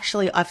 oh,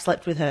 actually, I've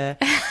slept with her.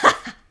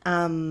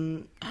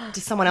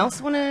 Does someone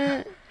else want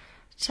to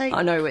take...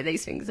 I know where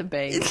these things have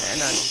been and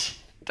I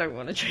don't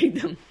want to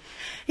treat them.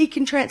 He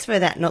can transfer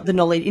that, not the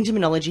knowledge, intimate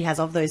knowledge he has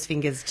of those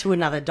fingers to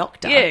another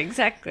doctor. Yeah,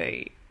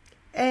 exactly.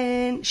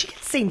 And she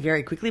gets seen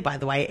very quickly, by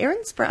the way.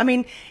 Erinsborough, I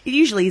mean, it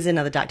usually is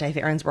another dark day for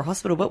Erinsborough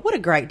Hospital, but what a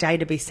great day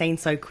to be seen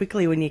so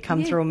quickly when you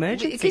come through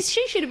emergency. Because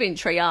she should have been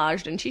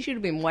triaged and she should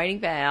have been waiting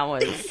for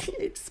hours.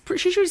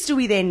 She should still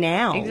be there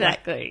now.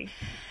 Exactly.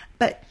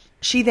 But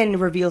she then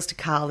reveals to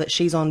Carl that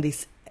she's on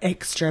this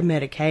extra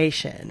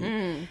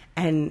medication.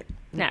 And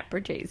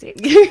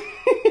Naprogesic.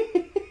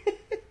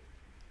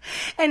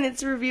 and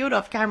it's revealed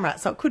off camera,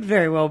 so it could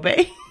very well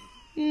be.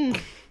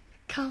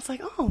 Carl's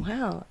like, oh,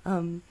 wow.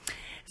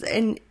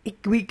 And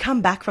we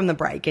come back from the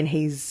break and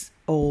he's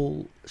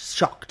all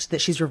shocked that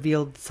she's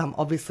revealed some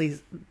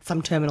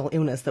terminal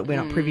illness that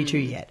we're not privy to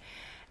yet.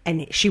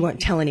 And she won't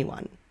tell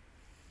anyone.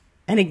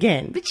 And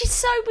again... Which is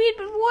so weird,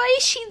 but why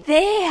is she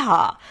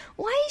there?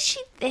 Why is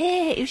she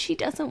there if she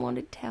doesn't want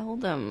to tell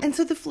them? And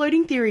so the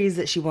floating theory is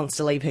that she wants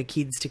to leave her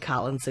kids to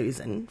Carl and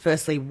Susan.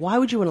 Firstly, why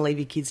would you want to leave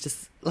your kids to,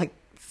 like,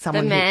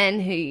 someone the man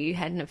who you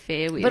had an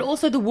affair with. But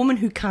also the woman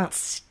who can't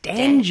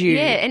stand you.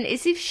 Yeah, and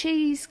as if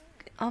she's...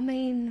 I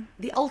mean...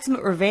 The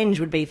ultimate revenge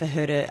would be for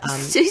her to...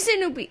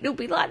 Susan it'll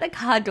be like the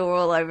car door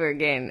all over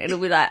again. It'll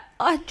be like,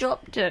 I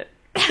dropped it.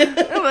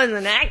 It was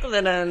an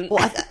accident.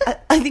 Well,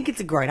 I think it's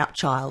a grown-up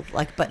child,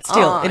 like, but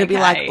still, it'll be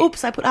like,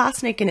 oops, I put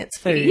arsenic in its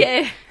food.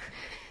 Yeah.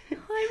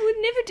 I would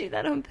never do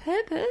that on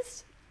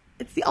purpose.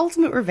 It's the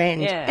ultimate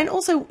revenge. Yeah. And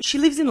also, she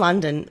lives in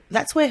London.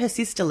 That's where her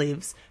sister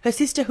lives. Her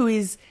sister, who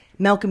is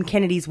Malcolm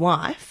Kennedy's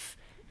wife,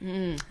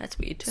 That's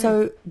weird too.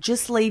 So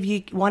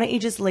why don't you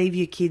just leave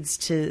your kids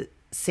to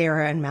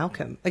Sarah and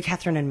Malcolm,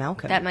 Catherine and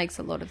Malcolm? that makes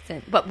a lot of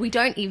sense. But we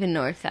don't even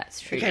know if that's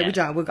true Okay, yet. we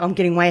don't. I'm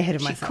getting way ahead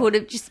of She myself. could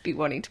have just been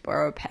wanting to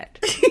borrow a pet.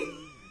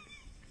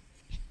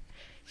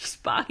 She's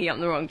barking up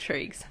the wrong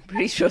tree because I'm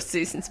pretty sure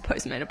Susan's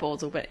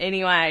postmenopausal. But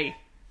anyway,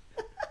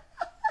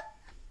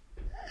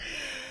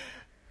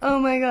 Oh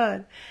my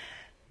god.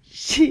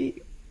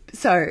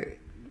 So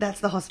that's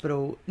the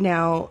hospital.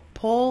 Now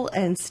Paul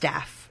and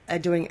staff are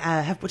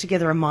have put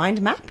together a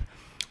mind map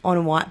on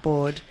a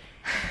whiteboard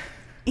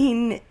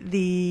in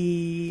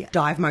the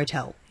dive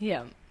motel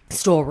yeah.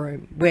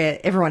 storeroom where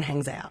everyone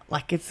hangs out.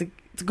 Like it's a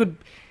good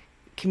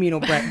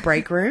communal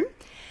break room.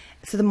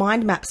 So the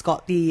mind map's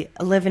got the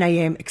 11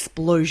 a.m.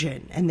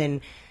 explosion and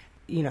then,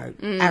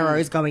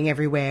 arrows going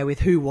everywhere with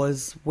who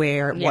was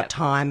where at Yep. what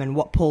time and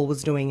what Paul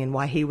was doing and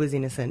why he was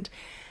innocent.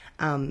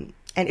 And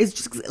it's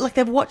just like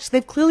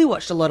they've clearly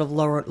watched a lot of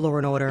Law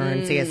and Order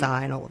and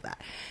CSI and all of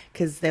that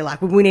because they're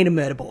like, well, we need a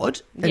murder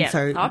board. And Yeah.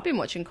 so, I've been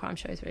watching crime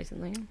shows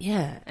recently.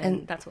 yeah.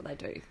 And that's what they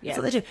do. Yeah. that's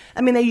what they do.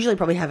 I mean, they usually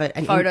probably have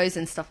an Photos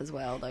and stuff as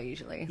well, though,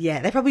 usually. yeah,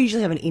 they probably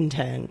usually have an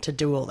intern to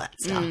do all that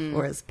stuff,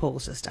 whereas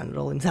Paul's just done it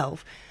all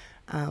himself.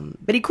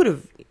 But he could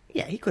have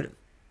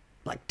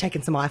like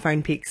taken some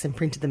iPhone pics and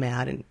printed them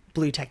out and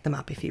blue tacked them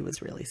up if he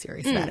was really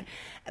serious about it.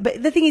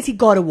 But the thing is, he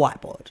got a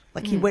whiteboard.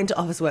 Like he went to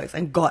Officeworks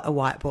and got a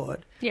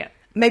whiteboard. Yeah.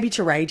 Maybe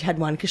Terage had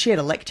one because she had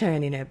a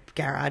lectern in her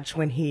garage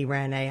when he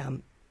ran a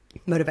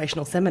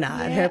motivational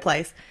seminar at her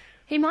place.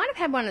 He might have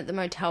had one at the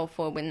motel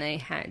for when they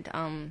had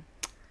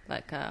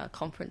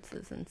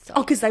conferences and stuff.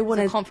 Oh, because they It's a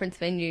wanted conference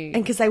venue.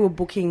 and because they were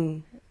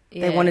booking, they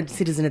Yeah. wanted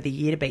Citizen of the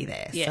Year to be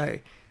there, Yeah. so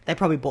they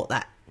probably bought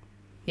that.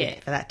 Yeah.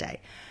 For that day.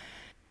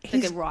 They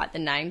could write the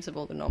names of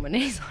all the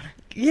nominees on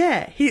it.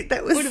 Yeah,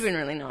 that was Would have been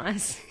really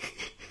nice.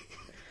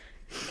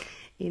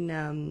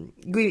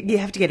 you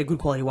have to get a good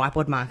quality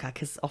whiteboard marker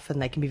because often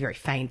they can be very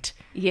faint.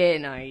 Yeah,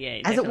 no,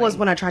 yeah. As it was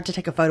when I tried to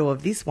take a photo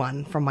of this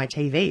one from my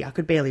TV, I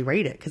could barely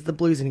read it because the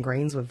blues and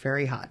greens were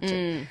very hard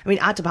to. I mean,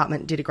 art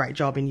department did a great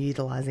job in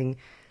utilising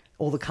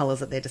all the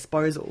colours at their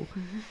disposal.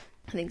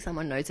 I think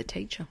someone knows a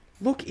teacher.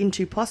 Look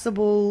into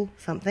possible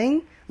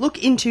something.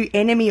 Look into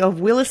enemy of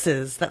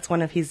Willis's. That's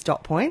one of his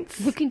dot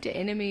points. Look into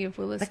enemy of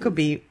Willis. That could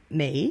be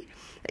me.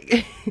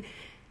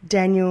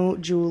 Daniel,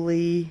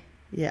 Julie.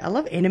 Yeah, I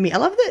love enemy. I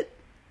love that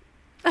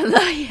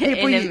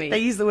people enemy. they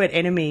use the word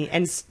enemy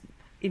and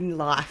in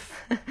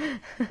life. I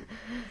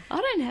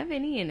don't have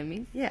any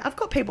enemies. Yeah, I've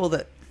got people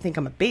that think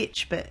I'm a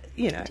bitch, but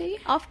Do you?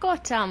 I've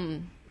got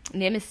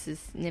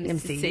nemesis.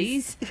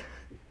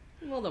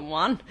 More than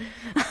one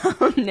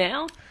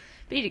now.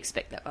 But you'd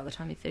expect that by the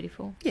time you're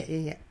 34.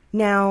 Yeah.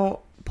 Now,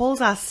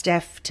 Paul's asked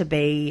Steph to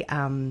be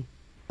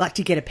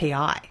to get a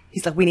PI.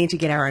 He's like, we need to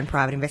get our own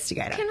private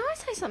investigator. Can I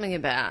say something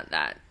about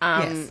that?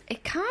 Yes.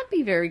 It can't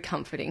be very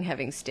comforting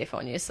having Steph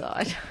on your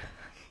side.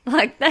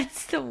 Like,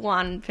 that's the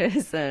one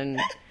person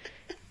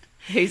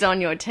who's on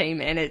your team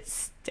and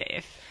it's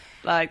Steph.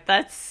 Like,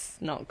 that's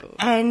not good.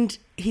 And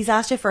he's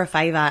asked her for a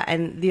favour,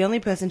 and the only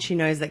person she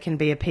knows that can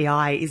be a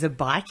PI is a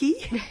bikie.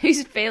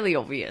 Who's fairly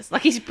obvious.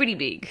 Like, he's pretty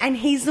big. And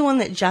he's the one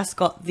that just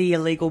got the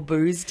illegal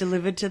booze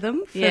delivered to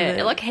them.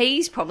 Yeah, like,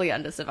 he's probably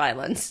under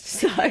surveillance,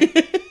 so...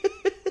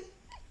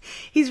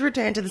 He's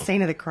returned to the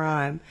scene of the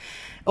crime.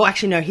 Oh,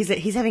 actually, no,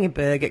 he's having a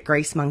burger at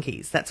Grease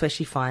Monkeys. That's where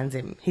she finds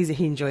him.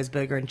 He enjoys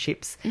burger and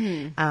chips.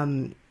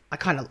 I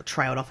kind of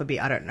trailed off a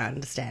bit. I don't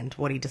understand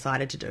what he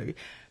decided to do.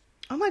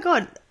 Oh, my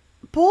God.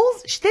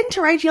 Then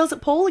Terage yells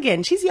at Paul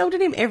again. She's yelled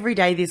at him every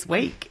day this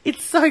week.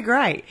 It's so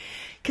great.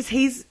 Because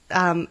he's,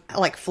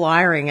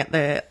 flyering at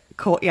the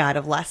courtyard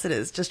of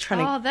Lassiter's, just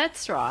trying to... Oh,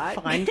 that's right.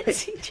 Find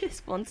Because he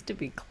just wants to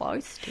be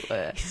close to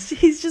her.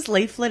 He's just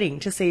leafleting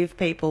to see if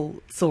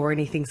people saw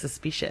anything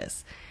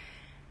suspicious.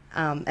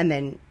 And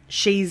then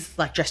she's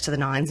like dressed to the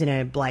nines in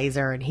her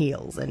blazer and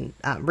heels and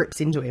rips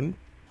into him.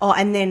 Oh,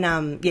 and then,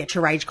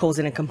 Terage calls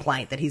in a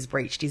complaint that he's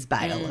breached his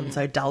bail, and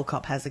so Dull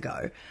Cop has a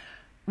go.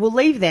 We'll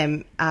leave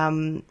them.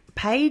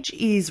 Paige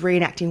is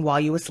reenacting While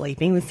You Were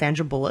Sleeping with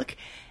Sandra Bullock,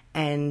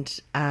 and...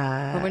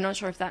 But we're not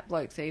sure if that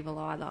bloke's evil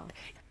either.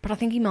 But I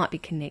think he might be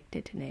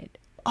connected to Ned.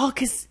 Oh,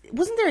 because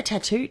wasn't there a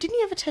tattoo? Didn't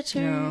he have a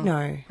tattoo?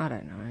 No. I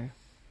don't know.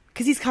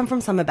 Because he's come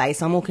from Summer Bay,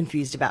 so I'm all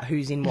confused about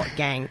who's in what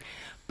gang.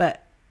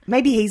 But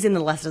maybe he's in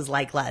the Lassiter's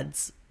Lake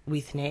lads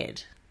with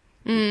Ned.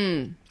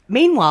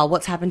 Meanwhile,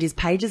 what's happened is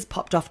Paige has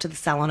popped off to the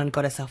salon and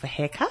got herself a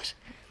haircut.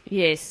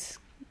 Yes.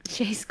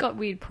 She's got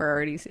weird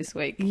priorities this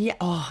week.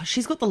 Yeah,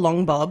 she's got the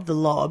long bob, the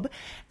lob.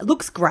 It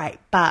looks great,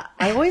 but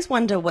I always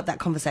wonder what that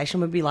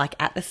conversation would be like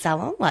at the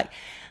salon. Like,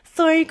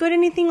 so you got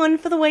anything on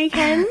for the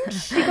weekend?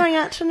 You going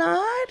out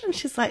tonight? And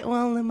she's like,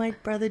 well, my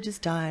brother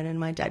just died and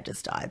my dad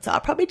just died, so I'll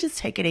probably just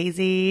take it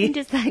easy. And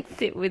just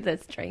sit with a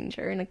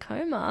stranger in a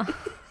coma.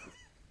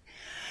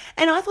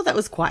 And I thought that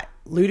was quite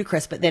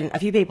ludicrous, but then a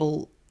few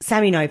people...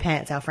 Sammy No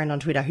Pants, our friend on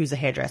Twitter, who's a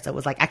hairdresser,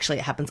 was like, actually,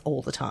 it happens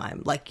all the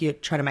time. Like, you're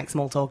trying to make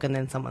small talk and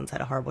then someone's had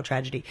a horrible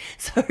tragedy.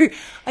 So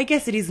I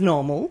guess it is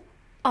normal.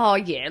 Oh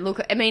yeah,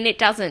 look, I mean, it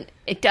doesn't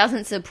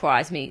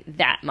surprise me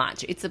that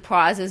much. It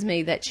surprises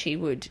me that she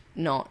would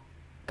not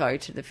go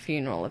to the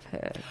funeral of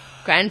her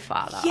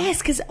grandfather. Yes,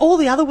 because all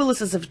the other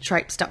Willises have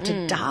traipsed up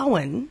to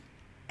Darwin,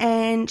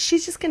 and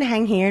she's just going to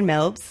hang here in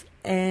Melbs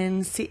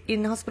and sit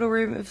in the hospital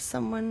room of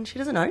someone she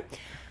doesn't know.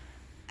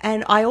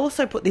 And I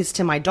also put this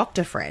to my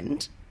doctor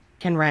friend.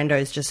 Can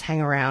randos just hang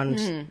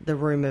around the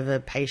room of a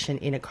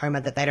patient in a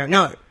coma that they don't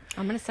know?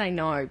 I'm going to say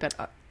no, but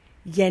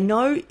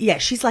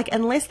she's like,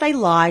 unless they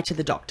lie to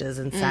the doctors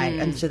and say,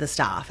 and to the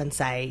staff and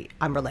say,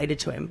 I'm related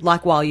to him,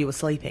 like while you were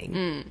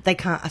sleeping,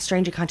 a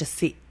stranger can't just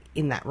sit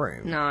in that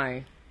room.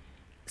 no.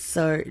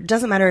 So it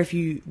doesn't matter if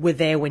you were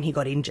there when he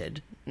got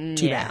injured.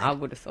 Too Yeah, bad. I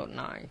would have thought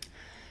no.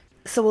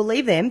 So we'll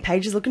leave them.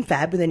 Paige is looking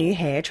fab with her new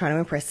hair, trying to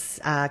impress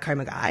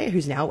coma guy,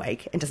 who's now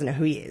awake and doesn't know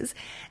who he is.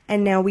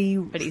 And now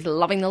But he's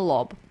loving the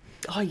lob.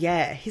 oh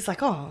yeah, he's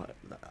like, oh,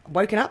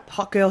 woken up,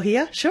 hot girl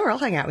here. Sure, I'll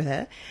hang out with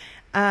her.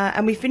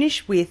 And we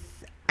finish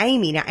with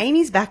Amy. Now,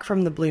 Amy's back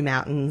from the Blue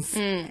Mountains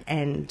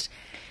and...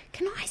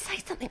 Can I say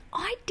something?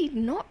 I did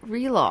not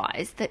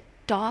realise that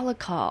Dialer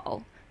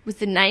Carl was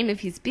the name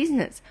of his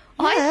business.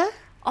 Yeah.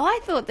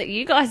 I thought that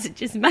you guys had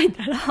just made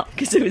that up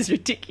because it was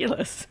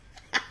ridiculous.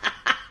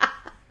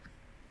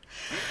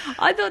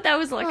 I thought that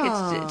was like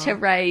a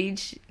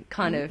rage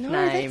kind of No,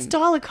 name. that's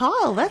Dialer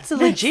Kyle. That's a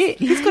legit.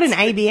 He's got an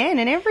ABN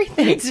and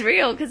everything. It's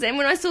real, because then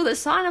when I saw the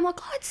sign, I'm like,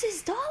 oh, it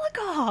says Dialer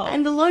Carl.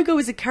 And the logo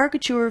is a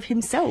caricature of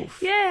himself.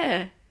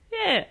 Yeah,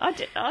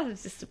 I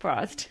was just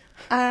surprised.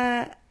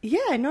 Yeah,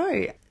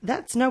 no,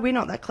 we're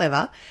not that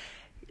clever.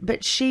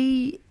 But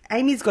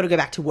Amy's got to go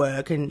back to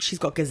work and she's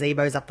got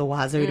gazebos up the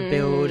wazoo to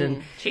build.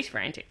 And She's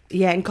frantic.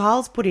 yeah, and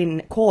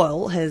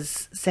Coyle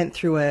has sent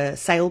through a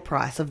sale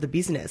price of the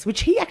business,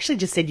 which he actually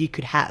just said you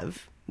could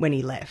have when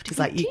he left. He's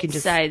like, you can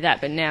just say that,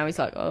 but now he's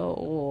like,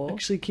 oh,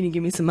 actually, can you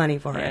give me some money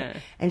for Yeah. it?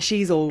 And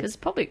she's all, because it's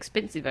probably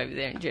expensive over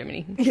there in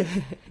Germany.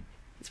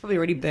 it's probably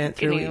already burnt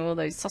through. Getting all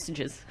those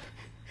sausages.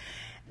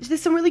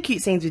 There's some really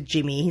cute scenes with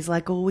Jimmy. He's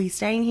like, are we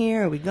staying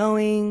here? Are we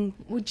going?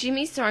 Well,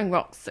 Jimmy's throwing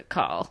rocks at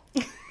Carl,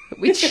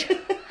 which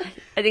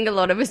I think a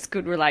lot of us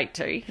could relate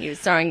to. He was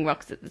throwing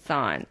rocks at the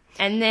sign.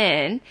 And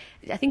then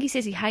I think he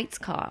says he hates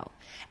Kyle,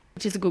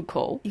 which is a good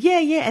call. Yeah,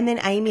 and then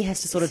Amy has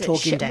to sort of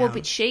talk him down. Well,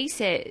 but she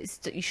says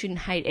that you shouldn't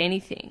hate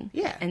anything.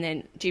 Yeah. And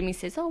then Jimmy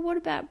says, oh, what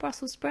about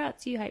Brussels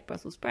sprouts? You hate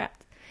Brussels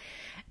sprouts.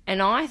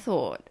 And I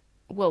thought,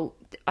 well,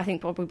 I think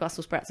probably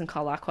Brussels sprouts and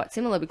Kyle are quite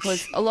similar,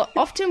 because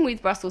often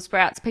with Brussels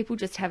sprouts, people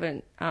just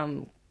haven't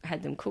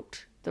had them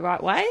cooked the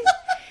right way.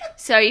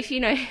 So if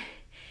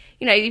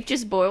you've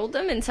just boiled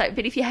them,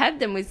 but if you have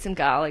them with some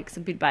garlic,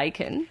 some bit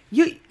bacon,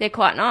 they're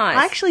quite nice.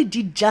 I actually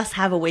did just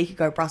have a week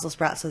ago Brussels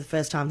sprouts for the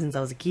first time since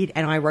I was a kid,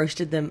 and I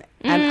roasted them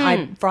and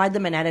I fried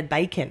them and added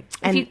bacon.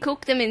 If you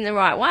cook them in the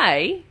right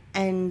way.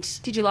 And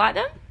did you like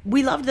them?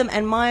 We loved them,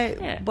 and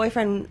my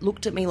boyfriend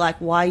looked at me like,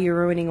 why are you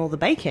ruining all the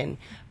bacon?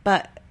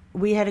 But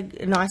we had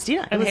a nice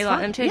dinner. And he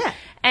liked them too. Yeah.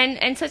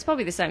 And so it's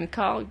probably the same with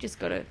Carl. You've just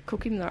got to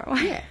cook him the right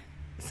way. Yeah.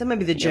 So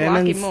maybe the You'll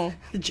like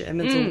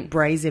Germans, him more. will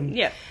braise him.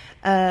 Yeah.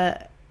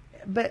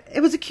 But it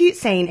was a cute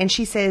scene, and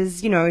she says,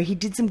 he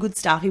did some good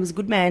stuff. He was a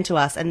good man to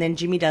us. And then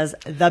Jimmy does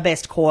the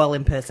best Coyle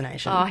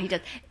impersonation. Oh, he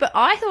does. But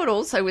I thought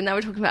also when they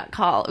were talking about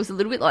Carl, it was a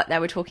little bit like they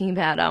were talking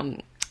about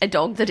a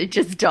dog that had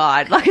just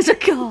died. Like, it's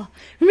like, oh,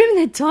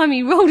 remember that time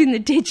he rolled in the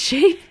dead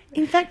sheep?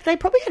 In fact, they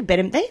probably had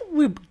they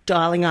were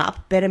dialing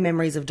up better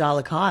memories of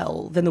Dialer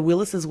Kyle than the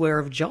Willises were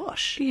of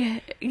Josh.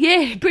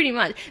 Yeah, pretty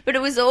much. But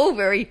it was all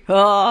very,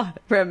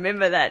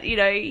 remember that,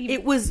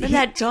 It was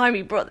that time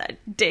he brought that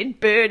dead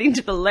bird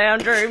into the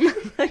lounge room.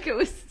 Like it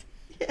was.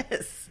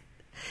 Yes.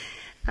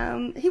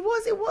 Well,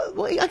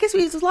 I guess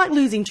it was like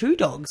losing two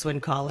dogs when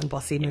Kyle and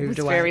Bossy moved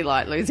away. It was very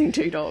like losing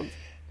two dogs.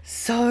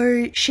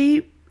 So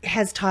she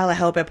has Tyler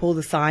help her pull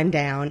the sign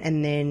down,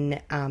 and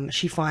then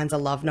she finds a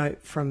love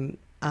note from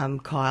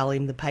Kyle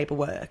in the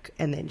paperwork,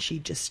 and then she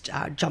just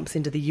jumps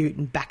into the ute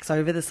and backs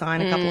over the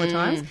sign a couple of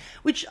times,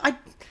 which I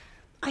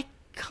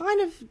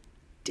kind of...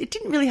 It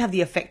didn't really have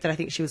the effect that I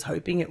think she was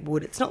hoping it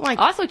would. It's not like...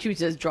 I thought she was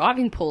just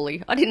driving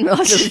poorly. I didn't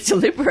realise it was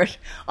deliberate.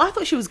 I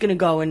thought she was going to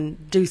go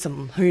and do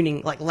some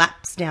hooning, like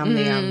laps down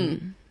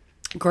the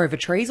grove of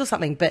trees or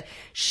something, but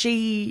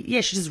she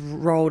just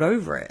rolled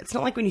over it. It's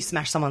not like when you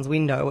smash someone's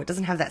window, it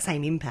doesn't have that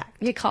same impact.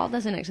 Yeah, Kyle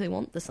doesn't actually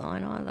want the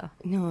sign either.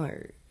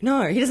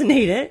 No, he doesn't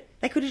need it.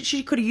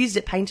 She could have used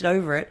it, painted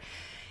over it.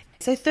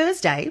 So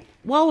Thursday,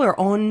 while we're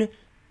on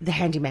the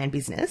handyman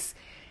business,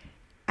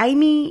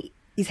 Amy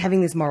is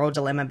having this moral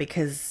dilemma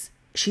because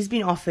she's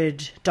been offered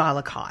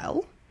Dialer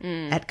Kyle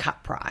at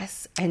cut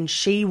price, and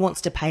she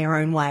wants to pay her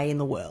own way in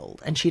the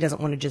world, and she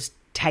doesn't want to just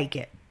take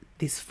it,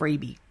 this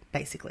freebie,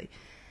 basically.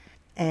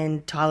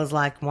 And Tyler's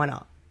like, why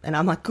not? And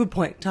I'm like, good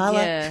point, Tyler.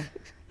 Yeah.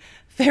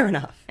 Fair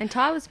enough. And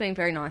Tyler's been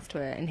very nice to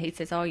her, and he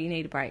says, oh, you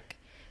need a break.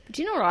 But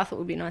do you know what I thought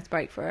would be a nice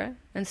break for her?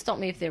 And stop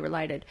me if they're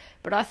related.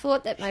 But I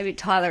thought that maybe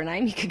Tyler and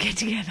Amy could get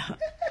together.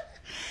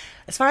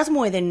 As far as I'm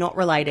aware, they're not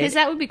related. Because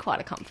that would be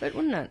quite a comfort,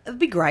 wouldn't it? It would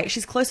be great.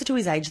 She's closer to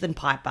his age than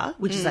Piper,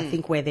 which is, I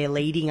think, where they're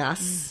leading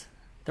us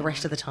the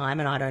rest of the time,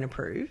 and I don't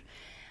approve.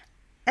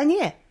 And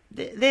yeah,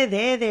 they're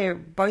there. They're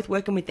both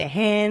working with their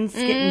hands,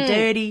 getting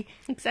dirty.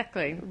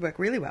 Exactly. Work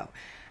really well.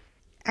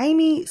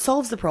 Amy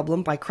solves the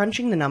problem by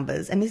crunching the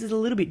numbers, and this is a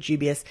little bit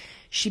dubious.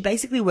 She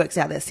basically works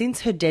out that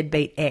since her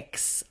deadbeat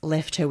ex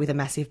left her with a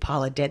massive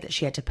pile of debt that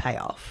she had to pay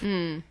off,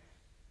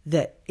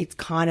 that it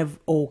kind of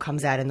all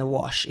comes out in the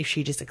wash if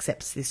she just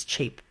accepts this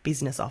cheap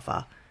business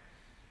offer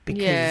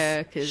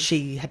because 'cause-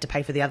 she had to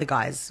pay for the other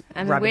guy's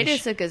I mean, rubbish. where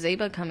does the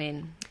gazebo come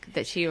in?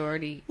 That she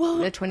already Well,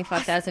 the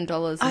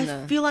 $25,000 I in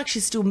the. feel like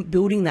she's still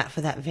building that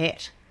for that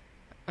vet.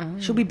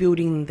 She'll be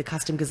building the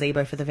custom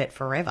gazebo for the vet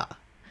forever.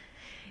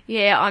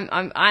 Yeah,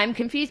 I'm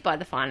confused by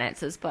the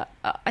finances, but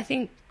I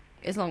think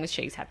as long as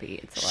she's happy,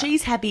 it's all right.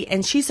 She's happy,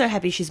 and she's so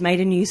happy she's made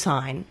a new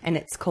sign, and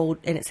it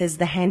says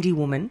the Handy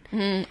Woman.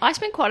 I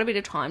spent quite a bit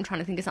of time trying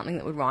to think of something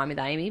that would rhyme with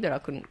Amy, but I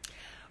couldn't.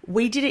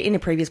 We did it in a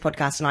previous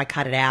podcast, and I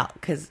cut it out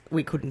because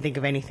we couldn't think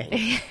of anything.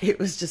 It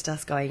was just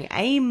us going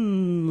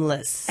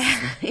aimless,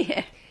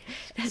 Yeah,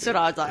 that's what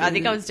I was like. I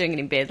think I was doing it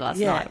in bed last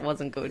night. It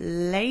wasn't good.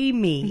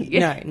 lamey.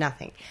 No,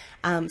 nothing.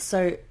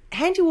 So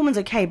Handy Woman's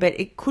okay, but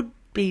it could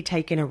be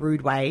taken a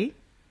rude way.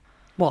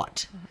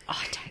 What?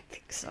 I don't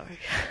think so.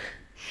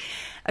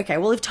 Okay,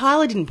 well, if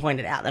Tyler didn't point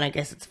it out, then I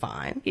guess it's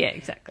fine. Yeah,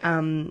 exactly.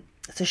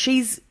 So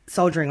she's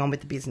soldiering on with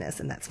the business,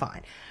 and that's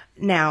fine.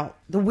 Now,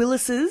 the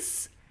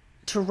Willises,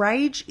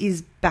 Rage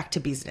is back to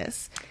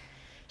business.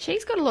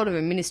 She's got a lot of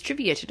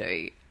administrivia to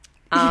do.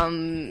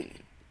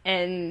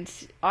 And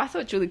I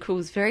thought Julie Cool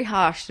was very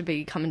harsh to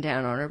be coming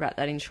down on her about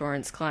that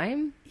insurance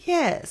claim.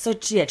 Yeah, so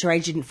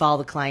Rage didn't file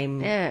the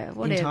claim Yeah,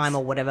 what in else? time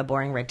or whatever,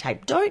 boring red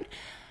tape.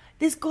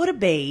 There's got to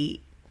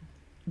be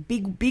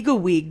bigger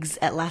wigs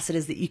at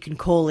Lassiter's that you can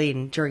call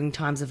in during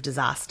times of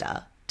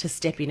disaster to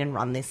step in and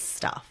run this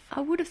stuff.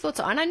 I would have thought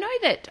so. And I know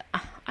that,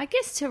 I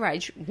guess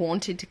Terage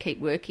wanted to keep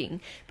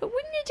working, but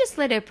wouldn't you just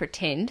let her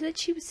pretend that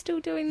she was still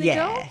doing the Yeah,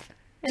 job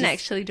and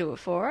actually do it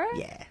for her?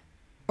 Yeah.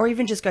 Or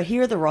even just go,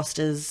 here are the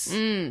rosters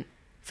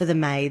for the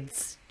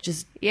maids.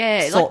 Just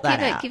Yeah, sort like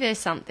that out. give her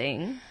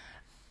something.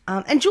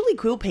 And Julie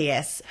Quill,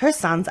 P.S., her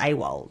son's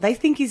AWOL. They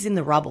think he's in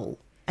the rubble,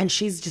 and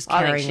she's just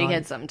I carrying think she on.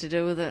 had something to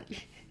do with it.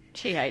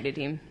 She hated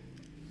him.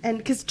 And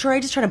because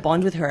Terage is trying to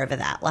bond with her over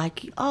that.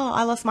 Like, oh,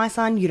 I lost my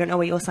son. You don't know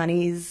where your son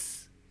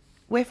is.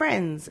 We're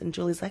friends. And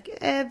Julie's like,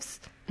 Evs.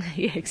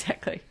 Yeah,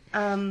 exactly.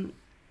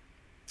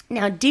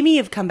 Now, Dimmy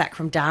have come back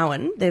from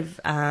Darwin. They've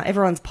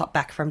everyone's popped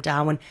back from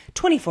Darwin.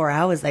 24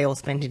 hours they all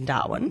spent in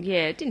Darwin.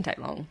 Yeah, it didn't take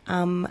long.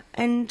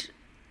 And,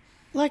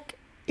 like,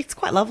 it's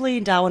quite lovely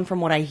in Darwin from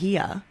what I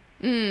hear.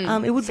 It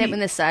would Except be... when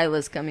the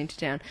sailors come into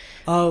town.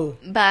 Oh.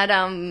 But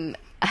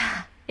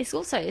it's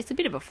a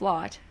bit of a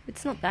flight.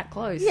 It's not that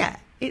close. Yeah,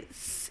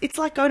 it's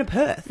like going to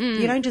Perth.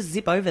 You don't just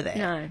zip over there.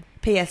 No.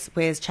 P.S.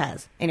 Where's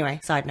Chaz? Anyway,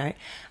 side note.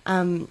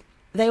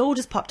 They all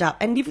just popped up,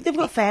 and they've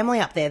got family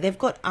up there. They've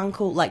got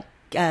Uncle,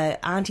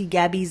 Auntie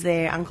Gabby's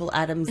there, Uncle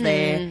Adam's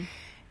there.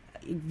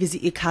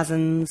 Visit your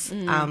cousins.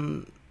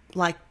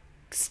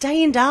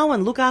 Stay in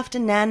Darwin. Look after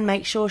Nan.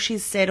 Make sure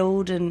she's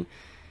settled, and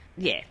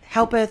Yeah.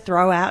 help her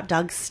throw out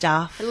Doug's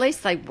stuff. At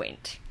least they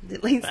went.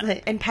 At least,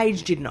 and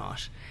Paige did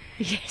not.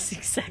 Yes,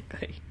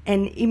 exactly.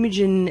 And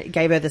Imogen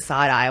gave her the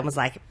side eye and was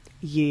like,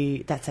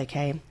 that's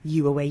okay.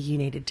 You were where you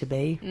needed to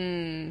be.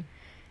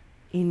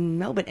 In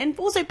Melbourne. And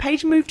also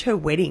Paige moved her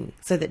wedding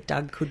so that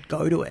Doug could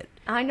go to it.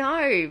 I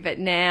know, but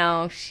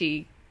now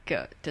she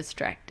got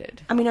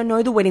distracted. I mean, I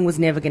know the wedding was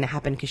never going to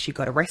happen because she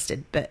got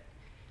arrested, but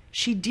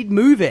she did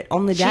move it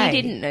on the day.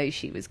 She didn't know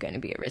she was going to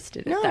be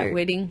arrested No. at that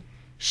wedding.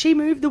 She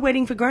moved the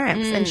wedding for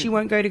Gramps and she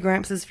won't go to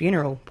Gramps'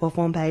 funeral. Poor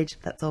form Paige.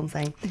 That's all I'm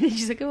saying.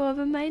 She's like, oh, have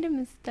I made a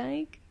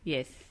mistake?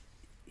 Yes,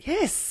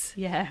 Yes.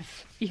 you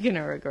have. You're going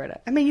to regret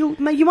it. I mean, you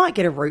might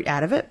get a root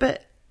out of it,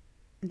 but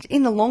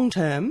in the long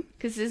term...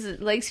 Because there's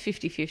at least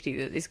 50-50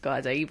 that this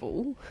guy's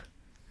evil.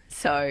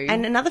 So...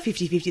 And another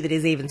 50-50 that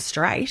is even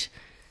straight.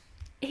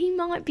 he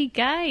might be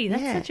gay.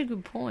 That's Yeah. such a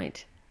good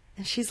point.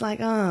 And she's like,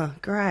 oh,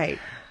 great.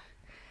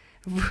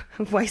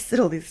 I've wasted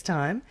all this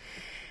time.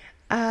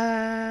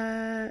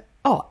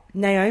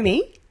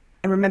 Naomi.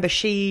 And remember,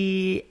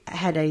 she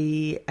had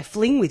a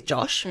fling with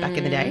Josh back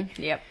in the day.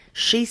 Yep.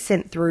 She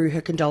sent through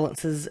her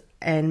condolences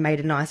and made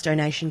a nice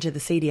donation to the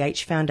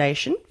CDH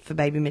Foundation for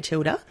baby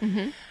Matilda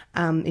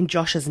in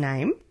Josh's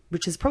name,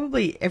 which is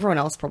probably, everyone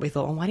else probably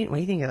thought, oh, why didn't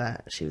we think of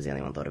that? She was the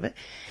only one thought of it.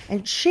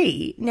 And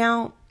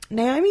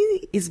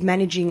Naomi is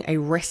managing a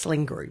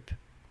wrestling group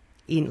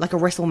in like a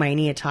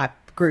WrestleMania type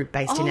group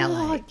based in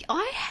LA.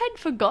 I had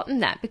forgotten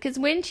that because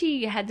when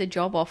she had the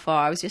job offer,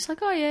 I was just like,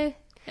 oh, yeah.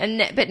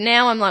 But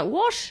now I'm like,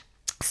 what?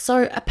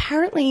 So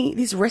apparently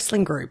this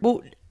wrestling group,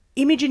 well,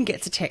 Imogen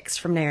gets a text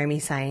from Naomi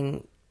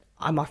saying,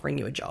 I'm offering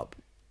you a job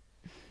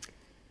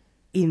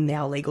in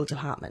our legal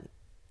department.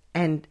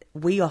 And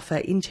we offer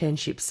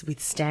internships with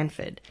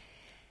Stanford.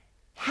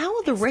 How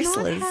are the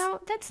wrestlers...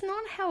 That's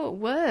not how it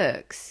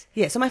works.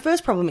 Yeah, so my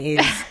first problem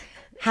is,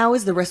 how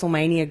is the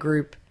WrestleMania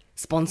group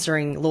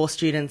sponsoring law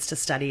students to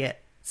study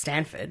at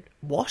Stanford?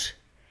 What?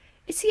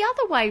 It's the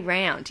other way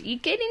round. You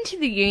get into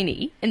the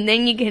uni and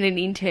then you get an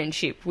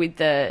internship with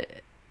the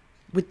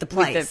with the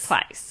place. With the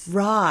place.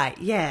 Right,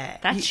 yeah.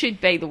 That should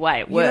be the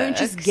way it you works. don't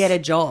just get a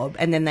job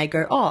and then they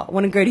go, oh,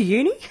 want to go to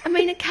uni? I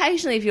mean,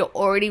 occasionally if you're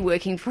already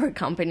working for a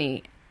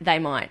company, they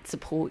might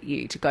support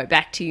you to go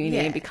back to uni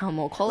and become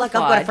more qualified.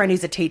 Like I've got a friend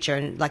who's a teacher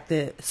and like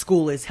the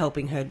school is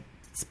helping her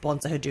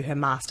sponsor her do her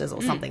masters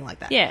or something like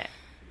that. Yeah.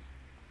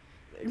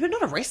 But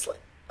not a wrestler.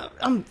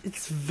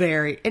 It's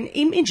very... And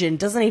Imogen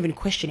doesn't even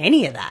question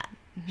any of that.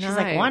 She's No.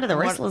 like, why do the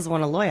wrestlers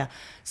want a lawyer?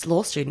 It's a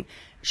law student.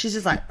 She's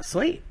just like,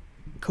 sweet,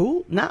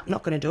 cool, nah,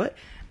 not going to do it.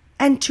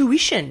 And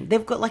tuition.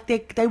 They've got like,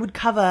 they would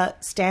cover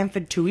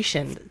Stanford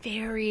tuition.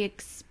 Very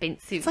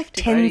expensive. It's like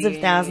to tens go of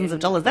to thousands uni. of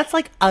dollars. That's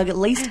like at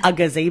least a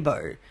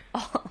gazebo.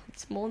 Oh,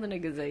 it's more than a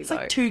gazebo. It's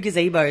like 2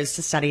 gazebos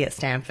to study at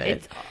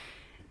Stanford.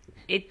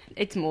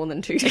 It's more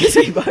than 2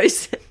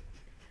 gazebos.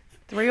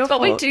 3 or 4.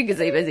 Probably 2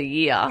 gazebos a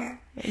year.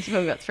 It's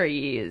probably got 3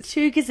 years.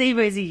 2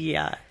 gazebos a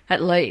year.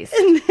 At least.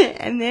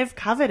 And they've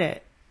covered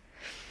it.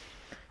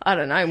 I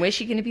don't know. Where's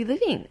she going to be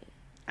living?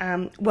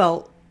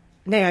 Well,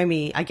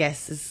 Naomi, I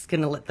guess, is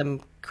going to let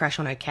them crash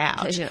on her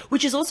couch, Yeah.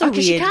 which is also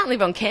Because weird. she can't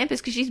live on campus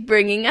because she's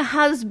bringing a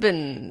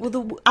husband. Well,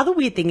 the other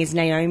weird thing is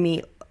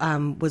Naomi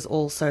was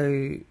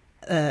also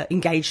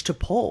engaged to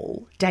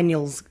Paul,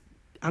 Daniel's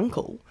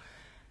uncle,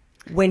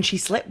 when she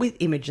slept with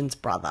Imogen's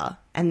brother,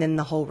 and then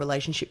the whole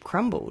relationship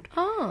crumbled.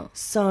 Oh.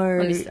 So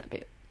I missed that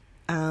bit.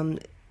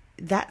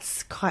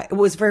 that's it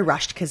was very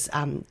rushed because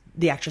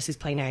the actress who's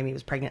playing Naomi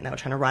was pregnant and they were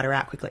trying to write her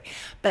out quickly.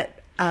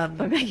 But By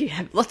making you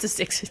have lots of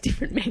sex with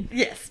different men.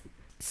 yes.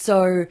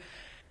 So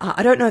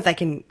I don't know if they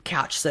can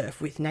couch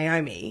surf with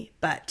Naomi,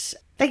 but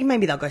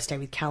maybe they'll go stay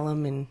with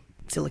Callum in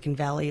Silicon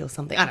Valley or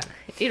something. I don't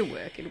know. It'll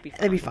work. It'll be fine.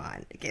 They'll be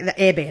fine. The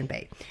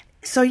Airbnb.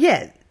 So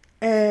yeah,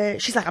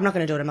 she's like, I'm not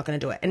going to do it. I'm not going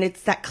to do it. And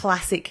it's that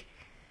classic,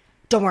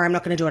 don't worry, I'm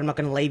not going to do it. I'm not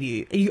going to leave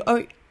you.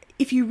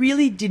 If you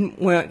really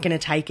weren't going to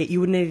take it, you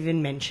wouldn't have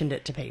even mentioned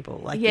it to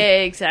people. Like, Yeah,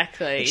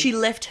 exactly. she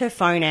left her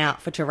phone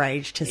out for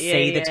Terage to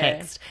see the yeah.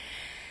 text.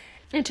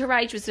 And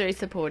Terage was very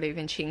supportive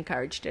and she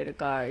encouraged her to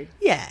go.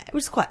 Yeah, it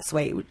was quite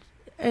sweet.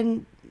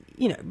 And,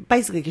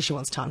 basically because she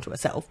wants time to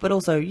herself, but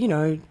also,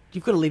 you've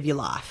got to live your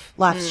life.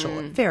 Life's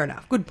short. Fair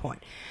enough. Good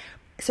point.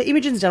 So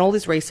Imogen's done all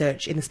this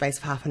research in the space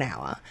of half an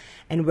hour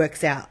and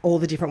works out all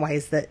the different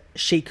ways that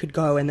she could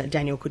go and that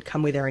Daniel could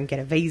come with her and get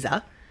a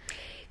visa.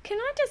 Can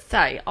I just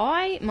say,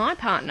 my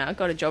partner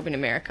got a job in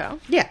America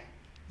Yeah.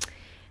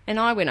 and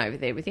I went over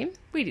there with him.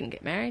 We didn't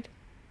get married.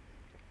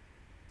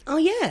 Oh,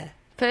 yeah.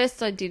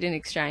 First I did an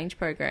exchange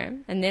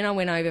program and then I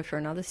went over for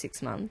another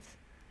 6 months.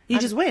 You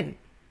just went.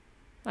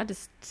 I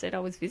just said I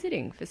was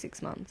visiting for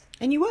 6 months.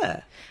 And you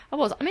were. I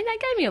was. I mean, they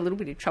gave me a little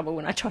bit of trouble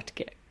when I tried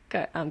to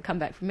come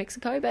back from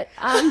Mexico, but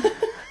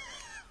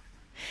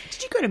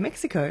Did you go to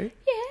Mexico?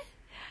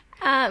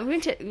 we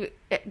went to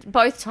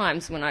both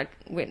times when I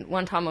went.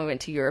 One time I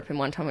went to Europe and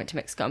one time I went to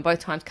Mexico. And both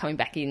times coming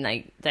back in,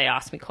 they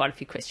asked me quite a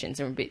few questions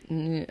and were a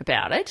bit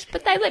about it,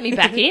 but they let me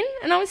back in,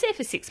 and I was there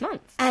for 6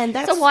 months. And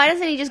that's So why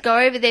doesn't he just go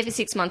over there for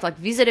 6 months, like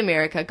visit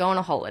America, go on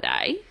a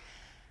holiday?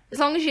 As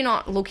long as you're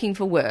not looking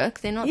for work,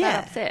 they're not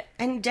that upset.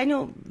 And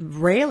Daniel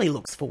rarely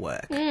looks for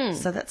work,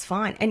 so that's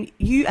fine. And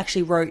you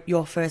actually wrote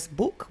your first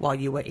book while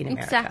you were in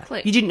America.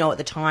 Exactly. You didn't know at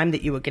the time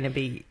that you were going to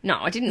be... No,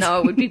 I didn't know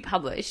it would be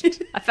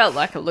published. I felt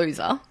like a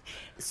loser.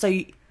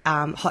 So,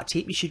 hot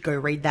tip, you should go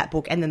read that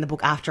book and then the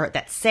book after it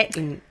that's set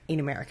in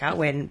America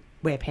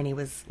where Penny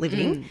was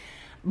living.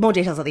 More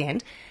details at the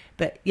end.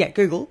 But yeah,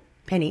 Google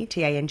Penny,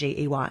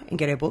 Tangey, and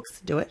get her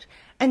books. Do it.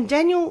 And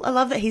Daniel, I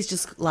love that he's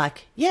just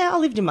like, yeah, I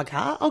lived in my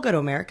car. I'll go to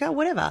America,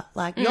 whatever.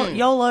 Like,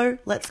 YOLO,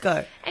 let's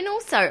go. And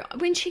also,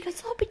 when she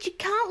goes, oh, but you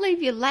can't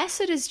leave your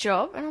Lassiter's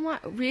job. And I'm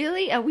like,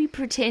 really? Are we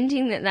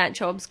pretending that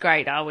job's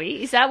great, are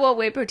we? Is that what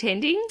we're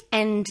pretending?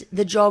 And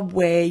the job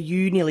where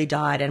you nearly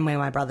died and where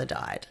my brother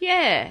died.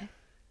 Yeah.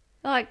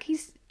 Like,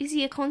 is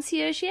he a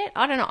concierge yet?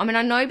 I don't know. I mean,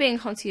 I know being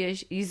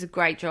concierge is a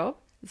great job.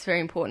 It's very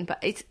important.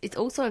 But it's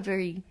also a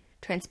very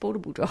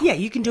transportable job. Yeah,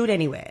 you can do it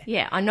anywhere.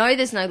 Yeah, I know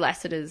there's no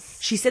Lassiter's.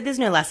 She said there's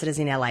no Lassiter's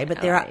in LA,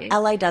 but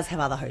LA does have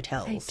other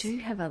hotels. They do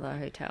have other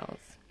hotels.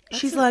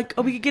 She's like,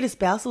 we could get a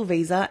spousal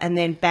visa, and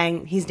then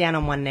bang, he's down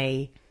on one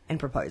knee and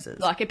proposes.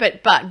 Like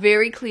it, but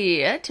very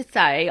clear to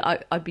say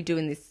I'd be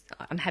doing this.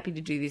 I'm happy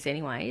to do this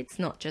anyway. It's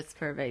not just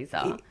for a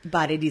visa.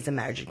 But it is a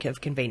marriage of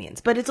convenience.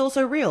 But it's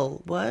also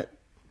real. What?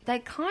 I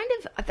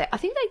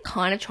think they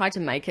kind of tried to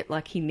make it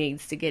like he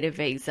needs to get a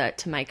visa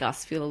to make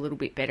us feel a little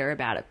bit better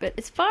about it. But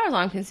as far as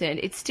I'm concerned,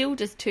 it's still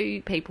just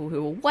two people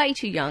who are way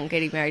too young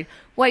getting married,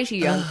 way too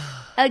young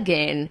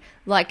again.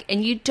 Like,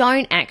 and you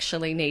don't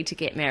actually need to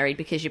get married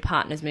because your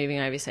partner's moving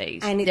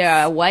overseas. And there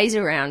are ways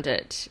around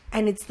it.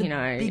 And it's the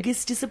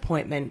biggest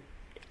disappointment.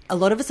 A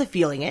lot of us are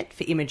feeling it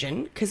for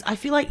Imogen because I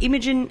feel like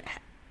Imogen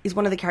is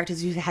one of the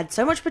characters who's had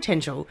so much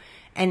potential,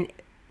 and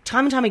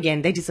time and time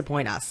again, they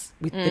disappoint us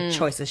with the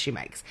choices she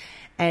makes.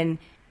 And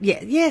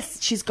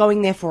yes, she's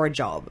going there for a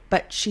job,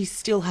 but she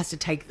still has to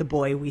take the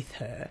boy with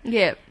her.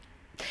 Yeah.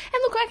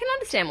 And look, I can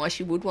understand why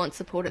she would want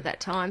support at that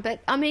time, but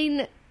I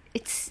mean,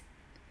 it's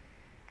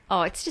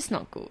just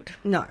not good.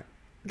 No.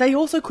 they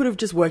also could have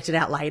just worked it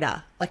out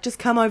later. Like, just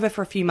come over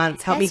for a few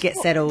months, help me get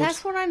settled.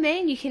 That's what I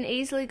mean. You can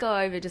easily go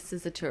over just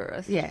as a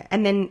tourist. Yeah,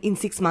 and then in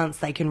 6 months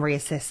they can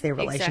reassess their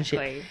relationship.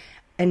 Exactly.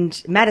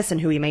 And Madison,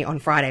 who we meet on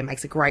Friday,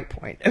 makes a great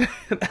point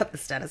about the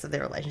status of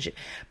their relationship.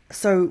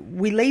 So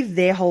we leave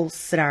their whole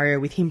scenario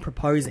with him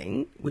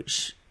proposing,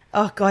 which,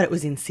 oh God, it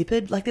was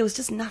insipid. Like, there was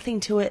just nothing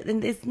to it.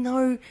 And there's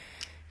no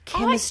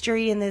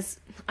chemistry and there's...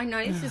 I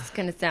know this is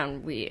going to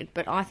sound weird,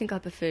 but I think I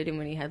preferred him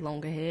when he had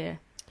longer hair.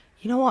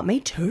 You know what? Me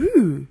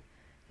too.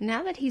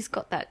 Now that he's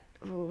got that,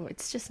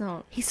 it's just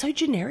not... He's so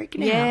generic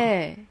now.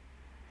 Yeah.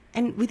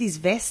 And with his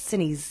vests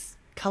and his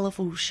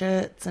colourful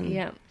shirts and...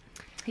 Yeah.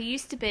 He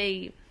used to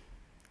be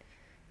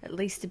at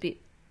least a bit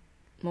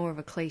more of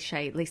a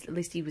cliche. At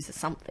least he was a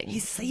something.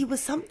 He was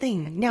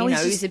something. Now you he's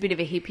know, just, he's a bit of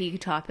a hippie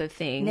type of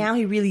thing. now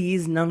he really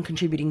is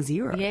non-contributing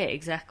zero. Yeah,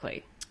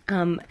 exactly.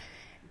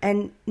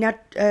 And now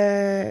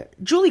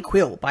Julie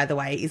Quill, by the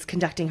way, is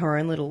conducting her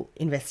own little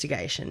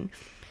investigation,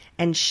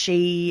 and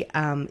she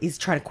is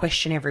trying to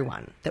question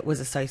everyone that was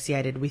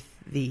associated with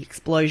the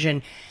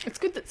explosion. It's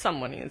good that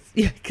someone is.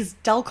 Yeah, because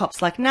Dull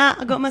Cop's like, nah,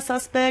 I got my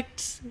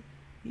suspect.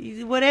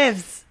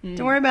 Whatevs.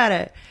 Don't worry about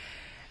it.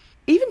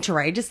 Even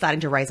Teray just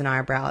starting to raise an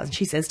eyebrow, and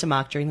she says to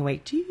Mark during the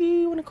week, do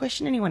you want to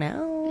question anyone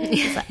else?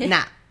 He's like,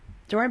 nah,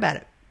 don't worry about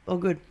it. All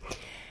good.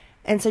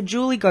 And so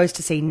Julie goes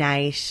to see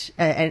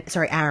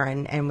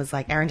Aaron, and was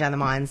like, Aaron down the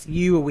mines,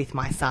 you were with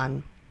my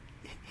son.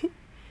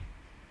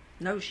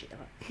 No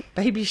Sheila.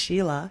 Baby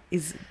Sheila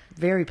is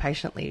very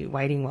patiently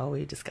waiting while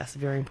we discuss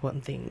very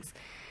important things.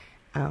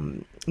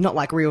 Not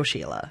like real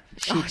Sheila.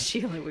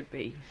 Sheila would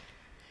be.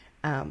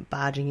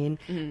 Barging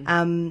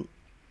in.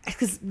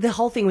 Because the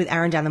whole thing with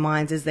Aaron down the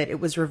mines is that it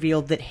was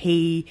revealed that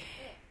he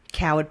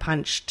coward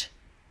punched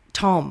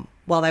Tom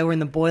while they were in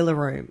the boiler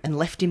room and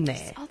left him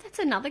there. Oh, that's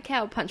another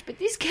coward punch. But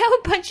this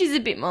coward punch is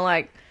a bit more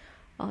like,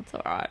 oh, it's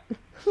all right.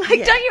 Like,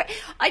 Yeah. don't you...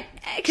 I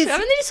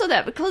only just saw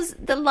that because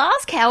the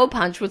last coward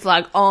punch was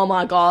like, oh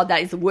my God,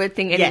 that is the worst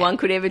thing anyone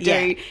could ever do.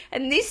 Yeah.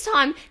 And this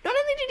time, not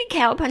only did he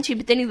coward punch him,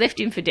 but then he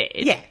left him for dead.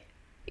 Yeah.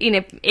 In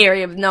an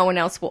area of no one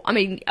else. I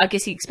mean, I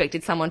guess he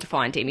expected someone to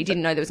find him. He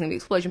didn't know there was going to be an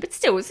explosion, but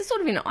still, it was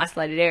sort of in an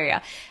isolated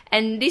area.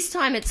 And this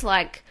time it's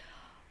like,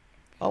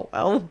 oh,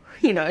 well,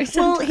 you know.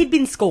 Well, he'd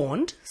been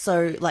scorned,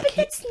 so like... But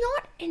it's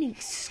not an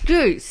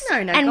excuse. No,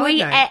 and God, we,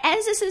 no.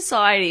 as a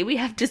society, we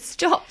have to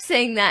stop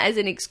seeing that as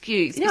an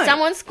excuse. No. If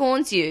someone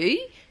scorns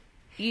you,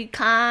 you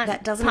can't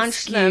That doesn't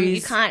punch them, you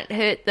excuse can't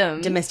hurt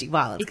them. domestic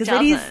violence. It Because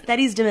doesn't. that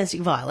is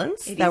domestic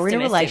violence. It They is were in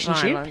a domestic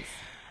relationship. violence.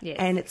 Yes.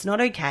 And it's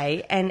not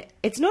okay. And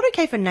it's not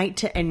okay for Nate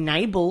to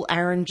enable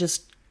Aaron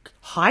just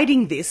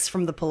hiding this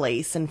from the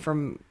police and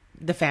from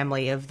the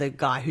family of the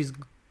guy who's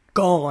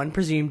gone,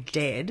 presumed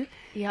dead.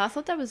 Yeah, I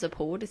thought that was a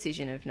poor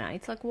decision of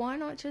Nate's. Like, why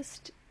not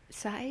just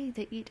say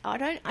that you... I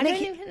don't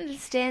even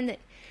understand that...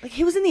 Like,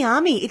 he was in the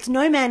army. It's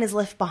no man is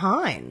left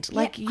behind.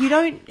 Like, Yeah. you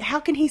don't...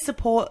 How can he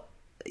support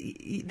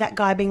that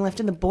guy being left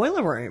in the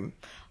boiler room?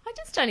 I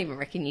just don't even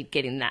reckon you'd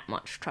get in that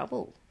much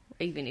trouble,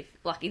 even if,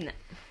 like, in that...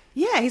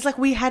 Yeah, he's like,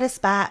 we had a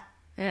spat.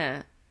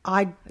 Yeah.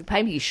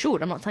 Maybe you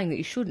should. I'm not saying that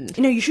you shouldn't.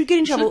 You know, you should get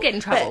in trouble. get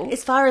in trouble. But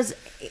as far as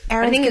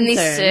Aaron's I think in these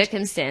concerned,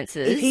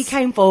 circumstances... if he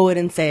came forward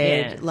and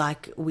said, Yeah.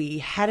 like, we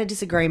had a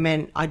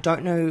disagreement, I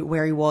don't know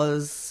where he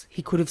was,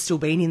 he could have still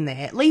been in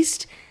there. At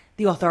least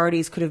the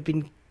authorities could have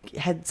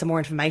had some more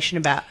information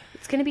about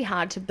It's going to be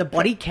hard to... the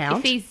body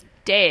count. If he's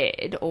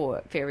dead or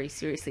very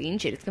seriously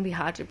injured, it's going to be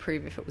hard to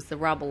prove if it was the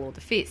rubble or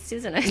the fist,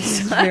 isn't it?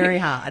 It's So, very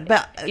hard.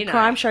 But you know.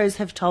 crime shows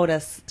have shown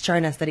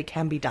us that it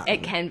can be done.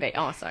 It can be.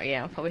 Oh, sorry,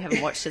 yeah. I probably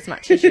haven't watched as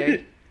much as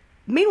you.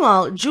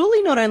 Meanwhile,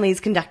 Julie not only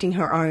is conducting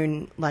her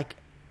own, like,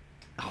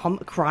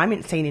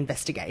 crime scene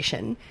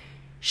investigation,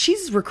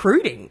 she's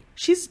recruiting.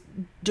 She's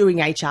doing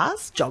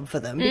HR's job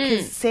for them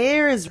because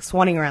Sarah's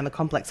swanning around the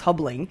complex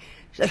hobbling.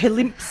 Her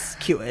limp's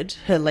cured,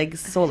 her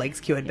sore legs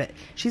cured, but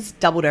she's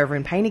doubled over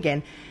in pain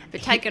again.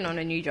 But taken on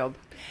a new job.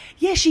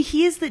 Yeah, she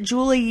hears that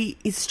Julie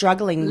is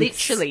struggling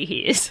Literally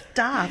hears. with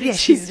staff. Yeah,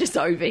 She's just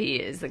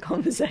overhears the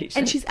conversation.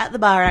 and she's at the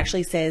bar and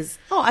actually says,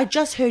 oh, I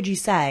just heard you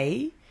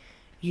say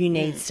you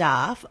need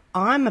staff.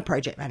 I'm a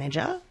project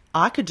manager.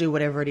 I could do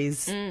whatever it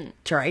is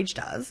Terage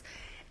does.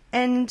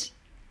 And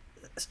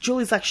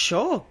Julie's like,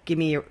 sure,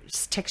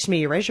 text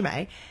me your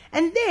resume.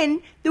 And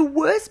then the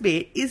worst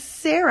bit is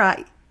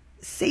Sarah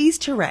sees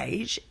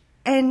Terage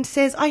and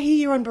says, I hear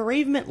you're on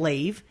bereavement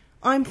leave.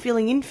 I'm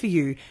filling in for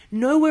you.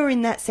 Nowhere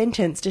in that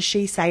sentence does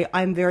she say,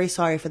 I'm very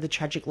sorry for the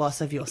tragic loss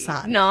of your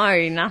son.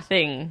 No,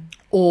 nothing.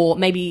 Or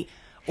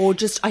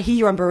just, I hear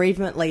you're on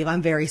bereavement leave.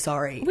 I'm very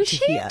sorry. Was to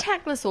she hear. a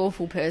tactless,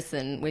 awful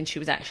person when she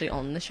was actually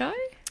on the show?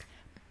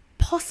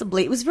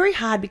 Possibly. It was very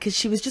hard because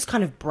she was just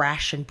kind of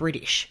brash and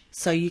British.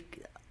 So I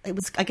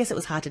guess it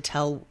was hard to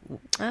tell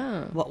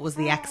what was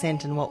the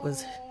accent and what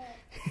was...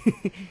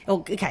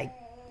 Oh, okay.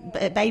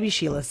 Baby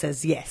Sheila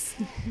says yes.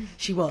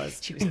 She was.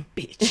 She was a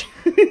bitch.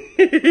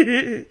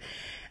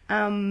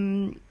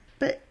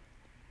 But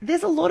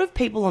there's a lot of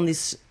people on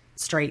this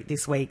street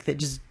this week that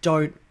just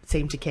don't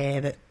seem to care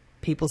that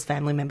people's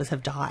family members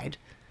have died.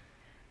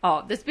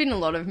 Oh, there's been a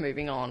lot of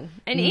moving on.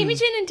 And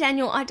Imogen and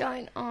Daniel, I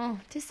don't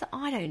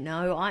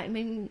know. I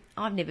mean,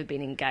 I've never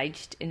been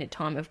engaged in a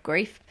time of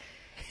grief.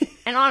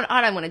 And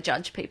I don't want to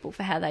judge people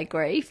for how they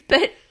grieve,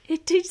 but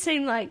it did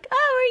seem like,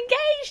 we're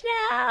engaged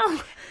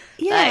now.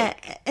 Yeah,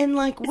 and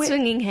like we're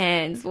swinging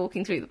hands,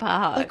 walking through the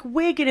park. like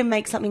we're going to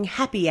make something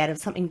happy out of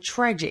something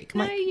tragic.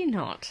 No, Like, you're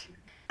not.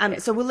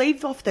 so we'll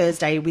leave off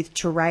Thursday with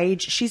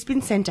Terage. She's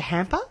been sent a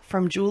hamper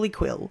from Julie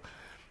Quill.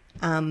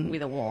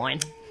 With a wine.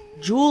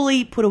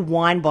 Julie put a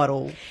wine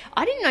bottle.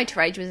 I didn't know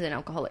Terage was an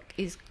alcoholic.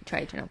 Is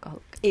Terage an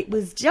alcoholic? It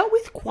was dealt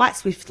with quite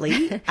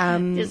swiftly.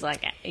 Just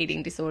like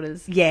eating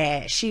disorders.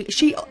 Yeah, she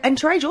and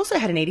Terage also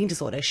had an eating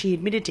disorder. She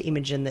admitted to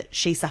Imogen that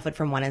she suffered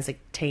from one as a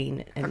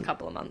teen. For a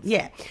couple of months.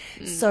 Yeah.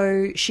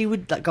 So she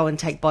would like, go and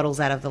take bottles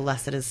out of the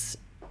Lassiter's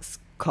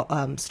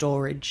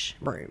storage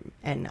room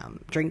and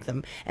drink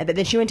them. But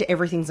then she went to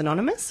Everything's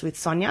Anonymous with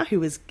Sonia, who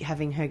was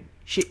having her...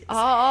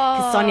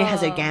 Because Sonia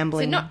has her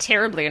gambling... So not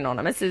terribly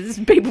anonymous, as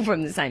people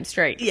from the same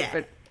street. Yeah.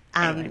 But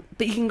anyway.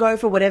 But you can go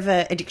for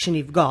whatever addiction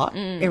you've got.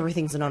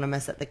 Everything's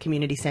Anonymous at the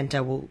community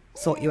centre will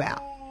sort you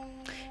out.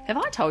 Have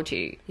I told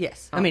you?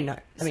 Yes. I mean, no.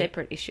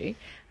 Separate issue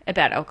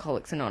about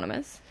Alcoholics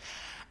Anonymous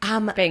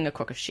being a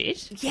crock of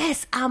shit.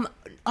 Yes.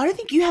 I don't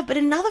think you have, but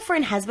another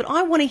friend has. But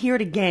I want to hear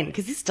it again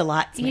because this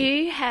delights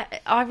me.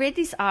 I read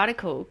this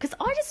article because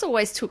I just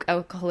always took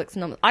Alcoholics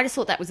Anonymous. I just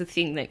thought that was a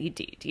thing that you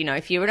did. You know,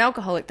 if you're an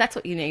alcoholic, that's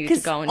what you needed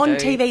to go and do. do. On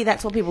TV,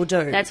 that's what people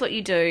do. That's what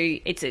you do.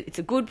 It's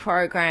a good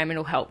program.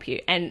 It'll help you.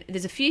 And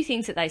there's a few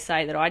things that they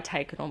say that I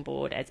take it on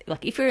board as,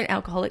 like, if you're an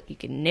alcoholic, you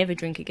can never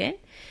drink again.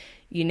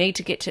 You need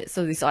to get to,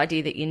 so this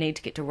idea that you need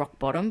to get to rock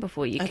bottom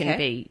before you can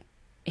be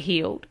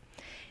healed.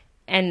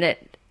 And that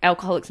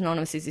Alcoholics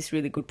Anonymous is this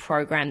really good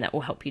program that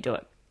will help you do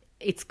it.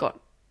 It's got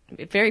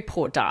very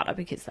poor data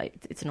because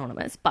it's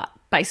anonymous, but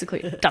basically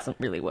it doesn't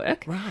really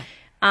work. Right.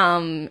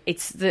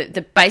 It's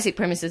the basic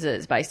premises that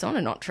it's based on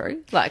are not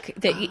true. Like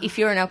that if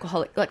you're an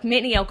alcoholic, like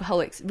many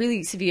alcoholics,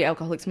 really severe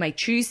alcoholics may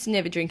choose to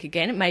never drink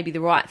again. It may be the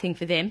right thing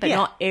for them, but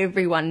not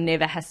everyone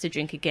never has to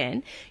drink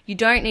again. You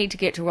don't need to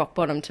get to rock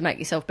bottom to make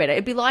yourself better.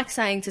 It'd be like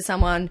saying to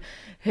someone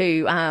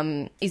who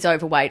is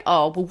overweight,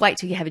 well, wait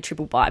till you have a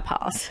triple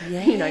bypass.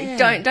 Yeah. You know,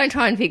 don't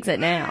try and fix it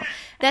now.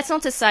 That's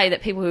not to say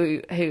that people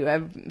who are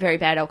very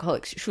bad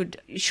alcoholics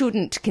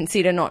shouldn't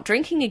consider not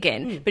drinking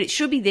again, but it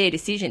should be their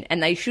decision,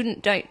 and they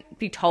don't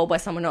be told by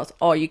someone else,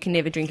 you can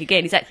never drink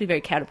again. It's actually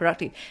very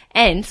counterproductive.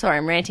 And, sorry,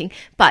 I'm ranting,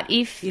 but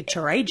if... You're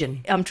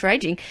teraging. I'm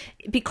teraging.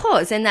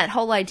 Because, and that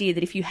whole idea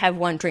that if you have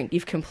one drink,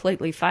 you've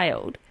completely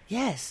failed.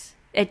 Yes.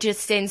 It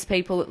just sends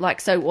people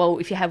like,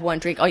 if you have one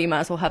drink, you might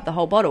as well have the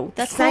whole bottle.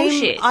 That's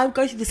bullshit. I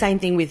go through the same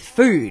thing with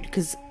food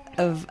because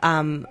of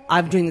I'm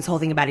doing this whole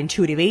thing about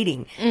intuitive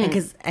eating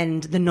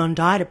and the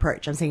non-diet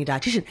approach. I'm seeing a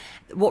dietitian.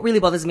 What really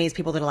bothers me is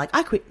people that are like,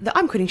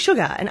 I'm quitting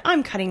sugar and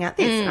I'm cutting out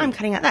this and I'm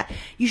cutting out that.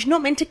 You're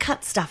not meant to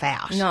cut stuff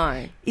out.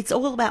 No. It's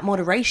all about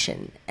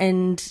moderation.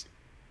 And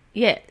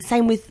yeah,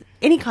 same with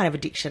any kind of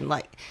addiction.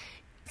 Like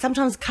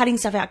sometimes cutting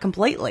stuff out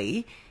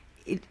completely,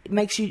 it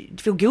makes you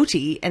feel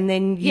guilty, and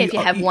then if you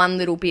have one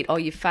little bit,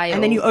 you fail,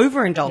 and then you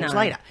overindulge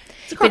later.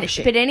 It's a crock of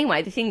shit. But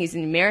anyway, the thing is,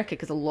 in America,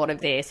 because a lot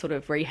of their sort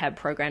of rehab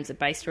programs are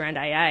based around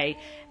AA,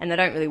 and they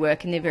don't really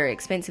work, and they're very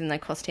expensive, and they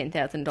cost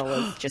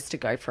 $10,000 just to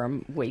go for a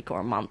week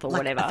or a month or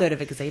whatever. A third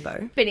of a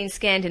gazebo. But in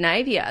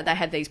Scandinavia, they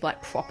have these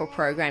like proper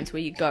programs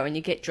where you go and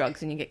you get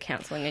drugs and you get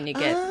counselling and you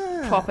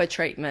get proper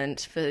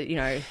treatment for,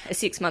 a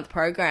 6-month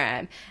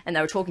program. And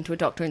they were talking to a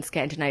doctor in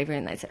Scandinavia,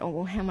 and they said,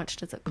 well, how much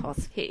does it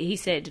cost?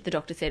 The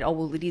doctor said,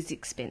 well, it is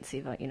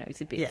expensive.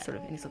 It's a bit sort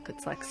of, and he's like,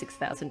 it's like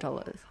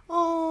 $6,000.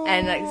 Oh.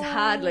 And it's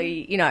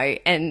hardly,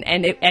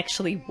 and it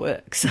actually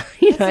works.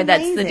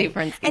 That's the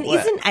difference. And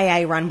isn't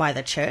AA run by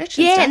the church?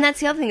 And that's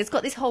the other thing. It's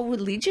got this whole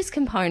religious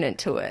component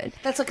to it.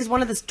 That's like, because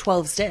one of the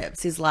 12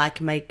 steps is like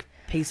make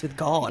peace with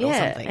God or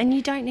something. And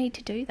you don't need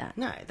to do that.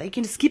 No, they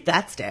can skip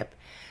that step.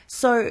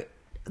 So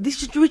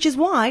which is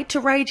why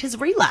Terage has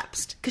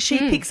relapsed, because she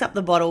picks up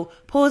the bottle,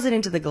 pours it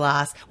into the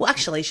glass. Well,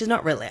 actually, she's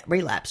not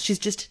relapsed. She's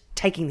just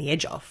taking the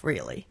edge off,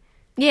 really.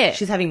 Yeah.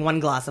 She's having one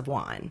glass of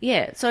wine.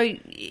 Yeah. So,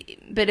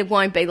 but it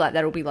won't be like that.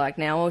 It'll be like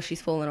now, she's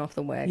fallen off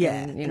the wagon. Yeah,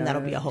 and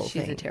that'll be a whole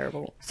thing. She's a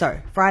terrible. So,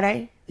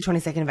 Friday, the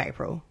 22nd of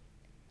April,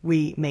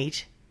 we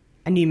meet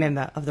a new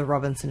member of the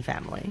Robinson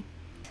family,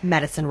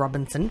 Madison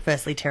Robinson,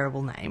 firstly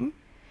terrible name.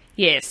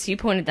 Yes, you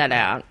pointed that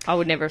out. I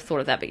would never have thought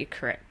of that, but you're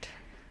correct.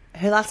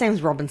 Her last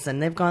name's Robinson.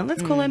 They've gone,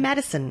 let's call her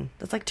Madison.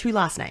 That's like 2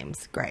 last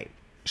names. Great.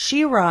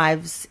 She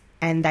arrives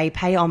and they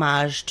pay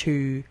homage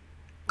to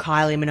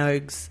Kylie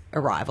Minogue's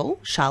arrival.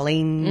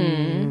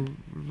 Charlene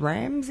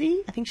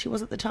Ramsey, I think she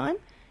was at the time.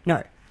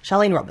 No,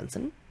 Charlene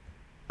Robinson.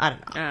 I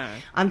don't know. Oh.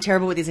 I'm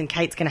terrible with this, and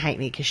Kate's going to hate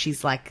me because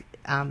she's like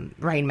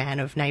Rain Man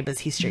of Neighbours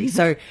history.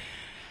 So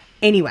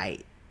anyway,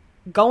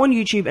 go on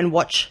YouTube and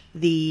watch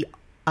the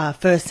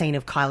first scene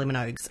of Kylie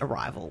Minogue's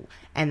arrival,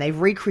 and they've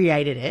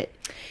recreated it.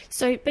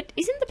 So, but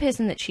isn't the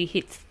person that she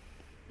hits,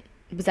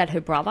 was that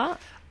her brother?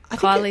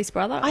 Kylie's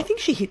brother? I think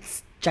she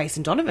hits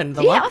Jason Donovan.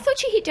 I thought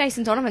she hit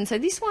Jason Donovan. So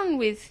this one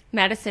with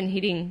Madison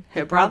hitting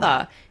her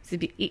brother is a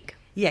bit ick.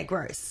 Yeah,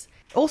 gross.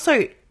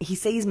 Also, he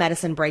sees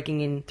Madison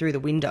breaking in through the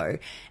window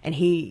and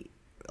he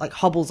like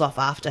hobbles off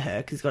after her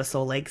because he's got a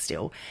sore leg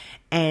still.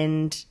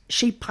 And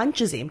she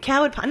punches him.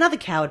 Another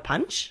coward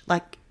punch.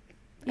 Like,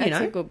 you That's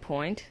know. a good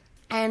point.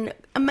 And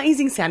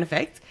amazing sound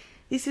effect.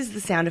 This is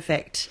the sound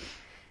effect.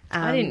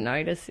 I didn't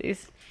notice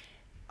this.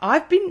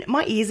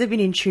 My ears have been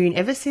in tune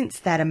ever since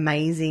that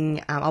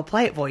amazing, I'll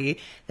play it for you,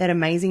 that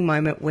amazing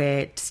moment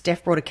where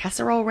Steph brought a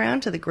casserole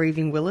round to the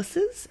grieving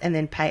Willises and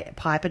then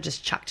Piper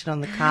just chucked it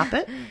on the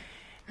carpet.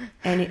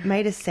 And it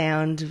made a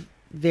sound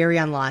very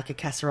unlike a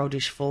casserole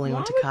dish falling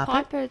onto Why carpet.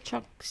 would Piper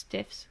chuck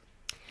Steph's?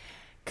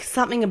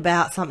 Something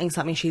about something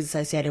she's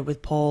associated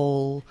with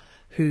Paul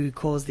who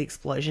caused the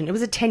explosion. It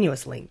was a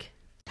tenuous link.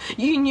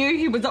 You knew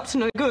he was up to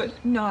no good.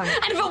 No. And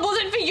if it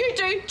wasn't for you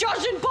two,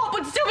 Josh and Pop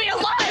would still be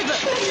alive.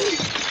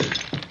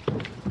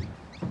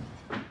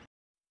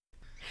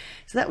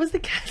 So that was the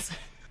casserole.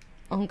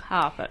 On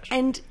carpet.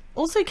 And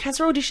also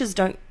casserole dishes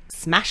don't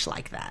smash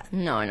like that.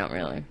 No, not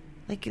really.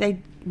 Like they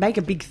make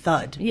a big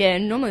thud. Yeah,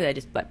 normally they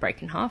just like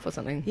break in half or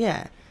something.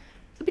 Yeah.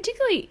 So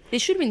particularly, there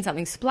should have been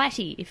something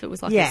splatty if it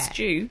was like Yeah. a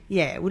stew.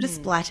 Yeah, it would have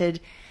splattered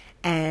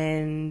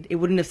and it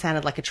wouldn't have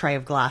sounded like a tray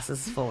of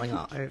glasses falling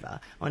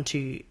over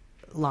onto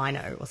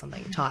lino or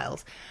something,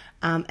 tiles.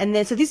 And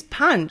then, so this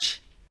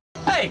punch...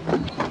 Hey!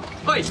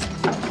 Oi!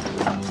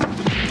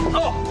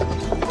 Oh!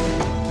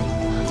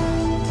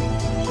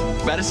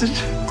 Madison?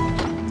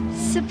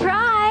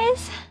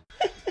 Surprise!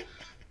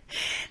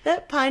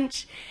 That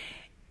punch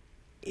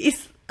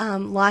is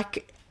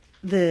like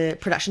the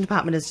production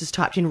department has just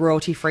typed in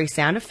royalty-free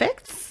sound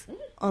effects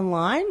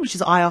online, which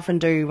is I often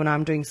do when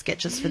I'm doing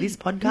sketches for this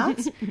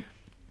podcast.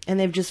 And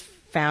they've just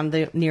found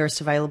the nearest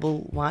available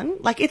one.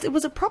 Like, it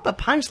was a proper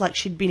punch, like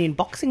she'd been in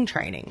boxing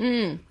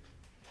training.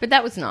 But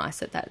that was nice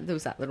that there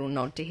was that little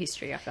nod to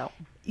history, I felt.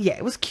 Yeah,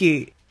 it was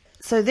cute.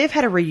 So they've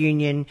had a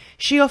reunion.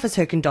 She offers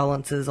her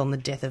condolences on the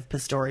death of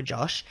Pastora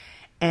Josh.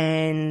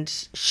 And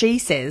she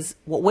says,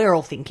 what we're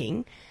all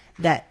thinking,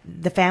 that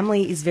the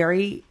family is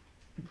very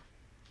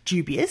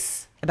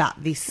dubious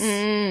about this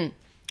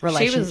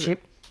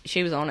relationship.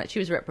 She was on it. She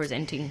was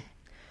representing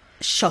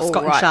Scott all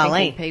and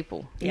right-thinking Charlene.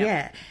 people.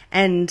 Yeah.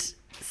 And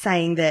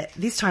saying that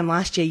this time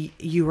last year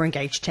you were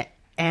engaged to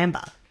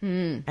Amber.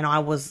 And I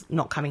was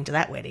not coming to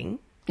that wedding.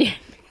 Yeah.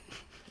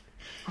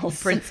 Whole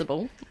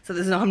principle. So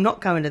I'm not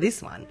coming to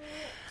this one.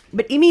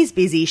 But Imi's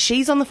busy.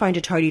 She's on the phone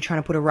to Toadie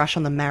trying to put a rush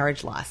on the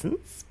marriage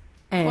license.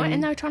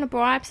 And they were trying to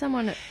bribe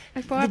someone,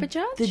 a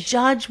judge? The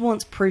judge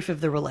wants proof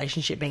of the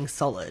relationship being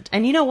solid.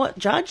 And you know what,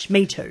 judge?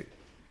 Me too.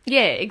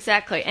 Yeah,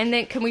 exactly. And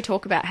then can we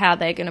talk about how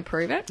they're going to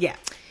prove it? Yeah.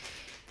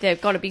 They've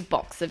got a big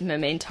box of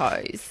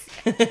mementos.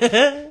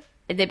 They're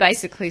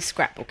basically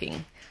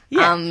scrapbooking.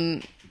 Yeah.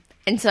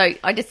 And so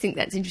I just think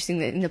that's interesting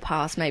that in the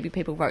past maybe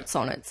people wrote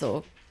sonnets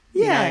or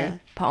Yeah.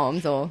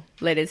 poems or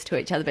letters to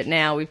each other, but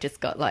now we've just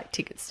got like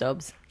ticket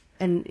stubs.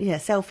 And, yeah,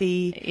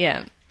 selfie.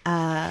 Yeah.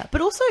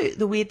 But also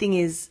the weird thing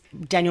is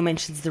Daniel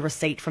mentions the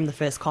receipt from the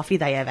first coffee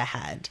they ever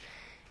had.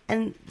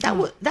 And that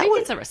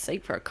was a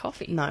receipt for a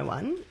coffee. no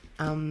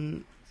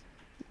one.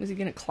 Was he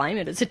going to claim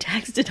it as a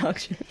tax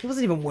deduction? He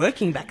wasn't even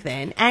working back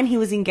then. And he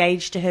was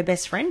engaged to her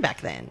best friend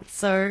back then.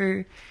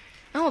 So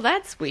Oh,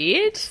 that's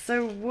weird.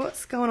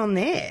 what's going on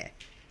there?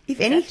 If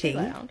That's too anything,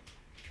 loud.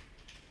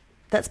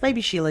 that's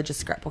baby Sheila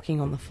just scrapbooking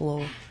on the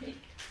floor.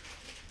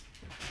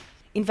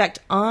 In fact,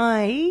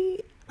 I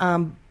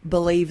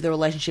believe the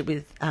relationship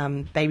with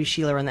baby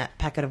Sheila and that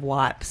packet of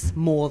wipes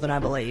more than I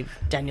believe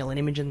Daniel and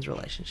Imogen's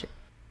relationship.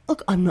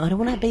 Look, I don't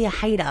want to be a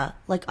hater.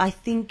 Like, I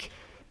think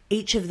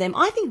each of them...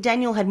 I think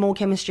Daniel had more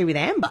chemistry with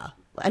Amber.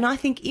 And I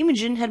think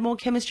Imogen had more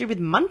chemistry with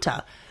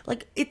Munter.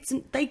 Like,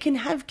 they can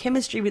have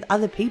chemistry with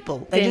other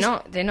people. They're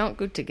not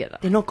good together.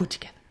 They're not good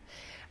together.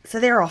 So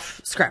they're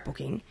off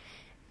scrapbooking,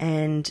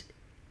 and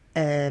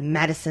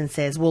Madison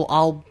says, well,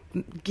 I'll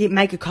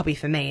make a copy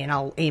for me and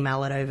I'll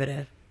email it over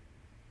to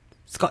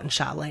Scott and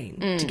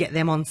Charlene to get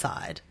them on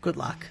side. Good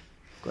luck.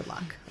 Good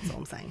luck. That's all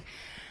I'm saying.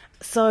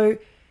 So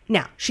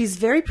now, she's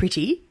very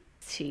pretty.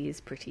 She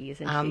is pretty,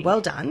 isn't she?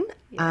 Well done.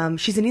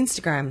 She's an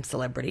Instagram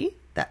celebrity.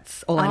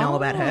 That's all I know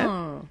about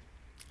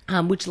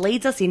her. Which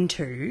leads us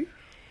into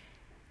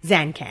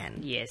Zancan.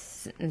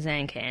 Yes,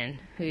 Zancan,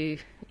 who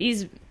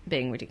is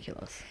being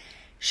ridiculous.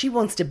 She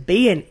wants to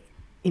be an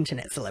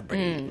internet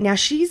celebrity. Now,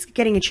 she's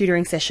getting a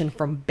tutoring session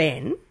from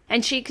Ben.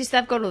 And because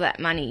they've got all that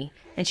money,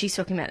 and she's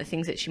talking about the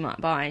things that she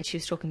might buy, and she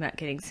was talking about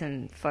getting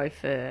some faux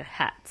fur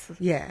hats,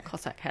 Yeah.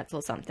 Cossack hats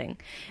or something.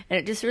 And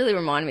it just really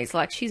reminded me, it's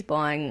like she's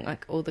buying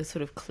like all the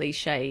sort of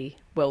cliche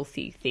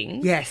wealthy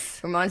things.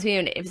 Yes. Reminds me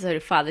of an episode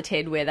of Father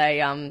Ted where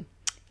they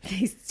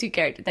these two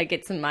characters, they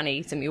get some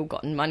money, some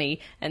ill-gotten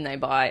money, and they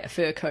buy a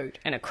fur coat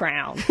and a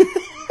crown.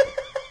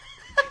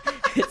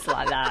 It's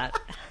like that.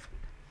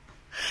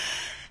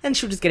 And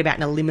she'll just get about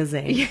in a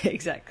limousine. Yeah,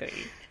 exactly.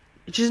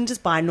 She doesn't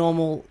just buy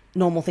normal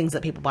things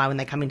that people buy when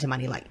they come into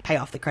money, like pay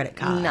off the credit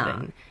card No.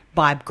 and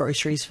buy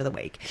groceries for the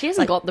week. She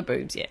hasn't got the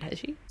boobs yet, has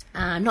she?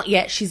 Not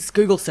yet. She's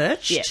Google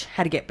searched Yeah.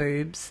 how to get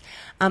boobs.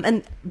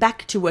 And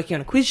back to working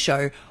on a quiz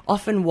show,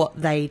 often what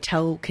they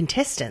tell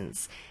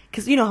contestants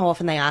because you know how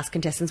often they ask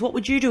contestants, what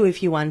would you do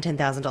if you won $10,000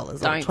 or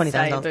Don't $20,000?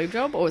 say a boob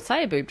job or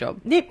say a boob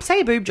job. Yeah,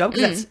 say a boob job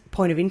because that's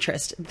point of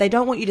interest. They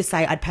don't want you to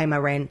say, I'd pay my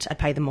rent, I'd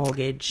pay the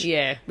mortgage.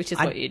 Yeah, which is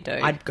what you do.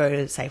 I'd go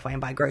to Safeway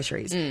and buy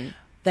groceries.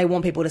 They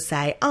want people to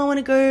say, I want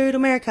to go to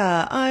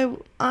America.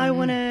 I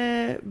want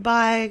to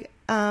buy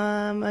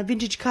a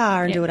vintage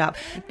car and do it up.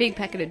 Big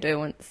packet of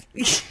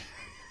Derwents.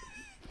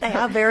 They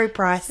are very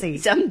pricey.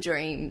 Some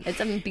dream. It's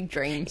some big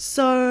dream.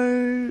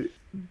 So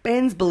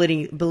Ben's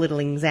belittling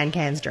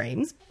Zancan's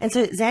dreams. And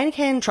so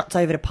Zancan trots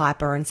over to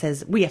Piper and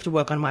says, we have to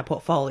work on my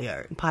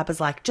portfolio. And Piper's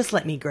like, just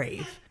let me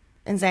grieve.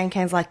 And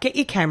Zancan's like, get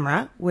your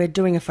camera. We're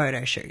doing a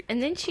photo shoot.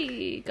 And then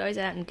she goes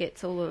out and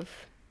gets all of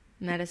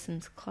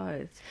Madison's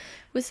clothes.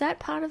 Was that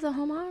part of the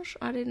homage?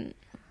 I don't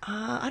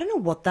know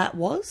what that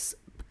was.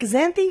 Because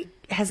Xanthi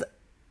has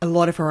a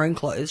lot of her own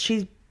clothes.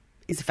 She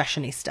is a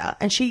fashionista.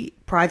 And she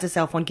prides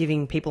herself on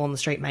giving people on the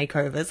street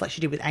makeovers like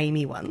she did with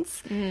Amy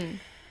once.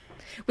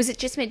 Was it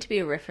just meant to be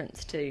a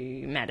reference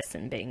to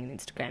Madison being an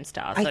Instagram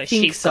star? I So think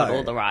she's got so.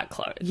 all the right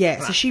clothes. Yeah,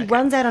 so Right, she okay.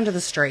 runs out onto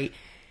the street.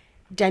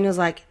 Daniel's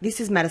like, this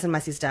is Madison, my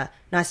sister.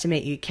 Nice to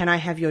meet you. Can I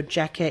have your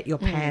jacket, your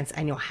pants,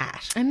 and your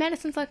hat? And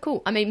Madison's like,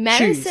 cool. I mean,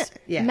 Madison, Shoes,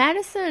 yeah.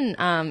 Madison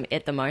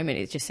at the moment,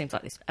 it just seems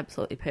like this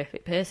absolutely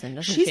perfect person,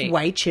 doesn't She's she?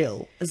 way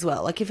chill as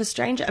well. Like, if a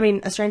stranger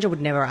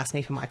would never ask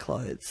me for my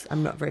clothes.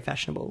 I'm not very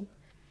fashionable.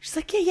 She's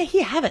like, yeah,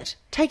 here, have it.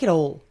 Take it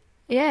all.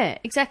 Yeah,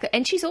 exactly.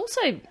 And she's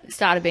also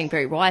started being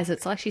very wise.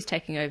 It's like she's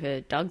taking over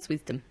Doug's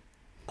wisdom.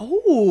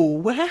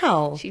 Oh,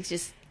 wow. She's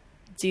just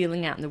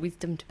dealing out the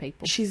wisdom to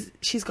people.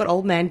 She's got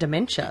old man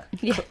dementia.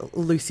 Yeah.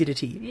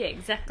 Lucidity. Yeah,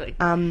 exactly.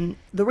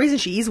 The reason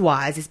she is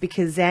wise is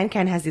because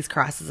Zancan has this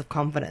crisis of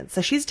confidence.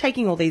 So she's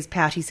taking all these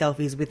pouty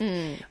selfies with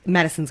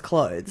Madison's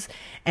clothes,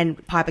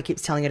 and Piper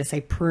keeps telling her to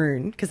say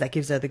prune because that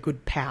gives her the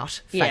good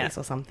pout face Yeah.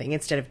 or something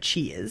instead of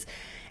cheers.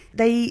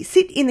 They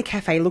sit in the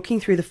cafe looking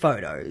through the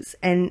photos,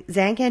 and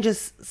Zancan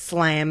just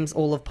slams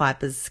all of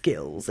Piper's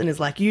skills and is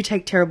like, you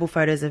take terrible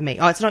photos of me.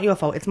 Oh, it's not your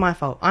fault. It's my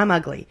fault. I'm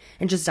ugly.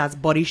 And just starts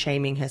body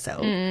shaming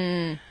herself.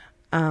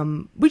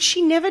 Which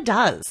she never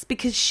does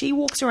because she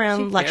walks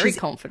around She's like very she's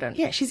confident.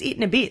 Yeah, she's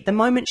eaten a bit. The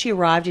moment she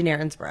arrived in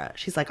Erinsborough,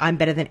 she's like, I'm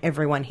better than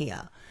everyone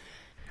here.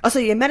 Oh, so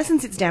yeah, Madison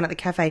sits down at the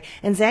cafe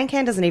and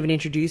Zancan doesn't even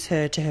introduce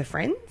her to her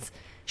friends.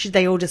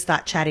 They all just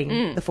start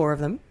chatting, the four of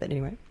them. But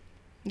anyway.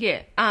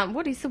 Yeah.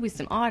 What is the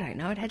wisdom? I don't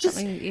know. It had Just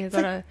something you've it's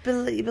got like to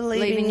believe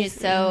believe in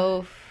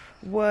yourself.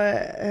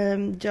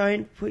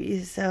 Don't put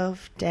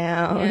yourself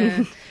down.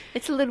 Yeah.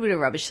 It's a little bit of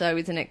rubbish, though,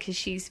 isn't it? Because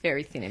she's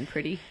very thin and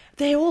pretty.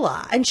 They all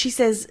are. And she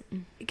says,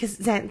 because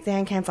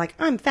Zancan's like,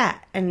 I'm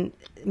fat. And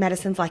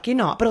Madison's like, you're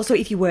not. But also,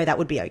 if you were, that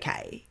would be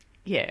okay.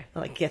 Yeah.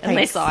 Like, yeah,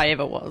 Unless thanks. I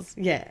ever was.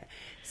 Yeah.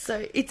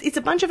 So it's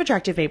a bunch of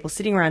attractive people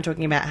sitting around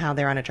talking about how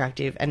they're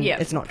unattractive, and Yeah,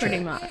 it's not pretty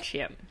true. much,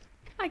 yeah.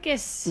 I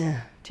guess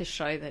Yeah. to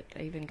show that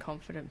even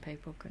confident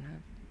people can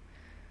have...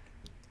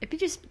 It'd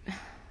just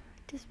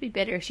be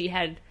better if she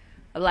had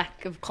a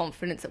lack of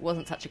confidence that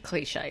wasn't such a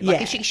cliche. Like,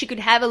 Yeah. if she could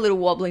have a little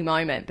wobbly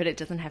moment, but it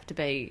doesn't have to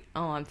be,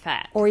 oh, I'm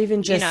fat. Or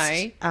even just,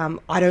 You know?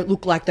 I don't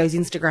look like those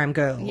Instagram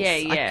girls. Yeah,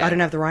 yeah. I don't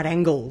have the right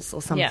angles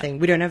or something.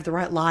 We don't have the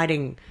right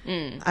lighting.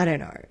 I don't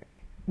know.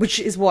 Which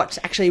is what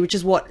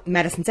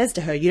Madison says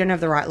to her. You don't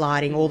have the right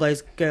lighting. All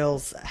those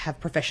girls have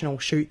professional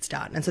shoots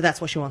done. And so that's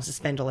what she wants to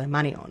spend all her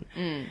money on.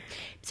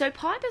 So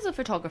Piper's a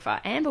photographer.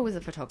 Amber was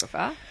a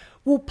photographer.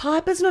 Well,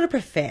 Piper's not a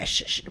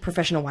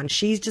professional one.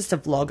 She's just a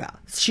vlogger.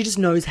 She just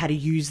knows how to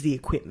use the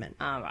equipment.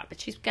 Oh, right,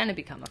 but she's going to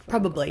become a photographer.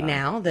 Probably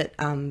now that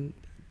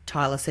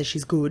Tyler says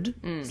she's good,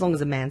 as long as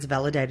a man's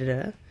validated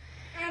her.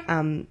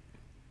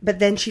 But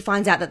then she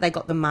finds out that they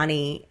got the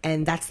money,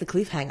 and that's the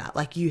cliffhanger.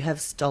 Like, you have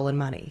stolen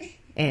money.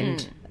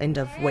 End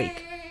of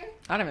week.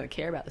 I don't really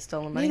care about the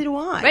stolen money. Neither do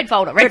I. Red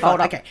folder, red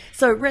folder. Okay,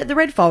 so the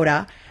red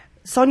folder,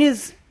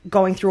 Sonia's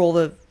going through all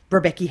the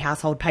Rebecca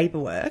household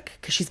paperwork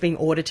because she's being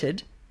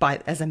audited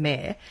as a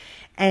mayor.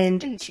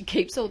 And And she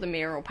keeps all the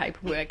mayoral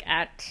paperwork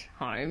at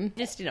home,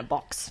 just in a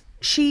box.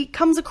 she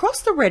comes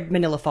across the red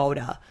manila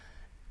folder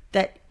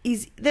that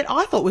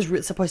I thought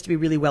was supposed to be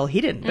really well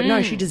hidden, but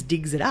no, she just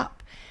digs it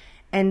up.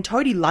 And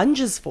Toadie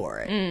lunges for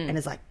it and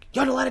is like,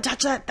 you're not allowed to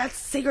touch that. That's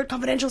secret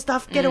confidential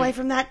stuff. Get away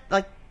from that.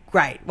 Like,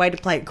 great. Way to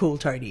play it cool,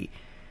 Toadie.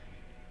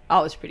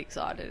 I was pretty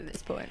excited at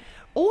this point.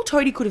 All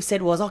Toadie could have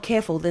said was, oh,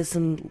 careful, there's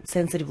some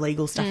sensitive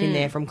legal stuff in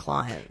there from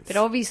clients. But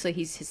obviously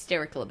he's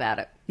hysterical about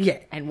it. Yeah.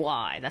 And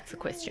why? That's the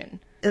question.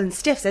 And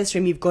Steph says to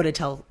him, you've got to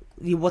tell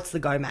you what's the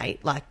go, mate.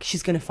 Like,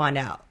 she's going to find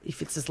out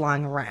if it's just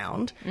lying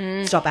around.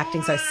 Stop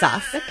acting so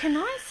sus. But can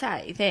I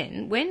say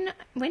then, when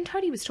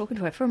Toadie was talking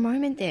to her for a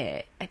moment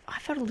there, I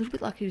felt a little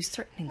bit like he was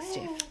threatening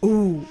Steph.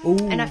 Ooh.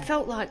 And I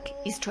felt like,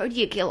 is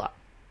Toadie a killer?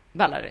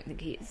 But I don't think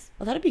he is.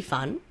 Well, that'd be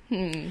fun.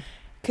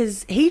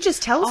 Because he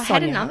just tells I Sonia.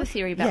 had another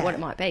theory about Yeah. what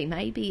it might be.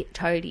 Maybe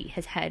Toadie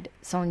has had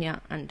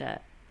Sonia under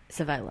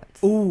surveillance.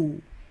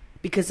 Ooh.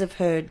 Because of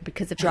her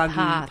Because of her druggy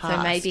past. past.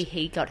 So maybe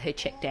he got her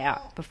checked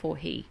out before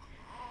he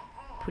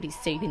put his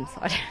seed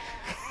inside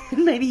her.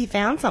 Maybe he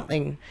found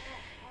something.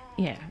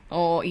 Yeah.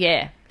 Or,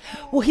 yeah.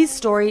 Well, his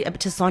story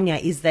to Sonia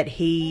is that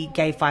he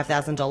gave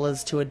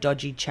 $5,000 to a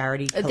dodgy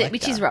charity collector.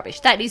 Which is rubbish.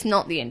 That is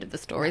not the end of the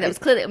story. That was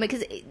clearly...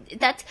 Because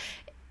that's...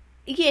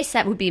 Yes,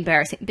 that would be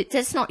embarrassing, but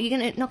that's not... You're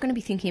not going to be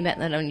thinking about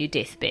that on your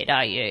deathbed,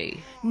 are you?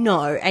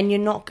 No, and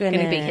you're not going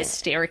Going to be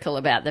hysterical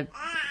about the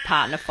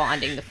partner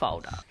finding the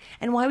folder.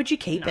 And why would you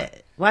keep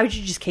it? Why would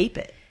you just keep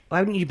it? Why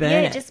wouldn't you burn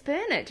Yeah, it? just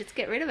burn it. Just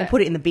get rid of it. Or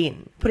put it in the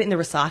bin. Put it in the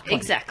recycling.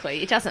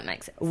 Exactly. It doesn't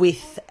make sense.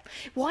 With...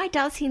 Why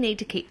does he need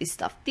to keep this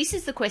stuff? This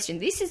is the question.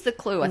 This is the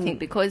clue, I think,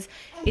 because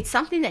it's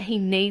something that he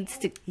needs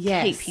to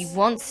keep. He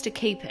wants to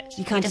keep it.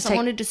 You can't he just doesn't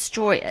want to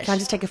destroy it. You can't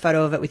just take a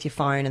photo of it with your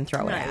phone and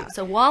throw it out.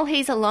 So while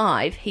he's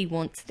alive, he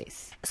wants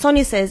this.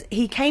 Sonia says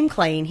he came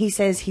clean. He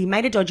says he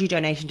made a dodgy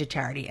donation to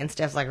charity. And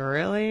Steph's like,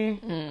 really?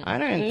 I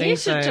don't You think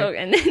should so. talk.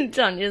 And then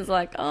Tanya's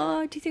like,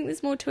 oh, do you think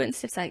there's more to it? And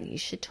Steph's like, you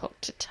should talk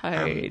to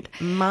Toad.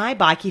 My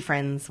bikey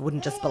friends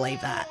wouldn't just believe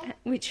that.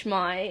 Which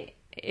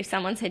if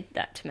someone said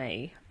that to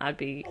me, I'd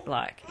be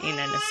like in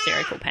an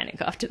hysterical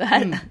panic after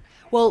that.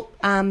 Well,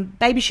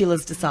 Baby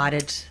Sheila's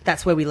decided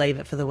that's where we leave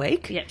it for the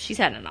week. Yeah, she's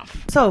had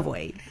enough. So have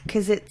we.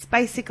 Because it's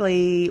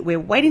basically, we're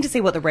waiting to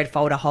see what the red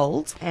folder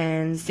holds.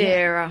 And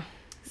Sarah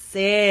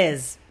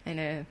Says. and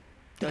her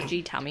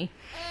dodgy tummy.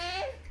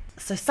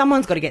 So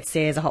someone's got to get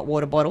Sayers a hot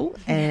water bottle,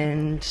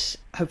 and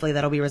hopefully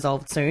that'll be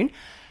resolved soon.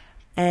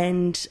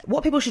 And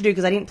what people should do,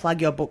 because I didn't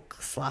plug your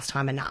books last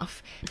time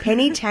enough,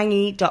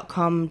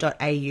 pennytangy.com.au,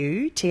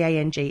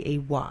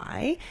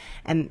 Tangey,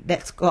 and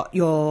that's got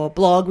your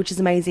blog, which is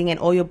amazing, and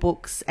all your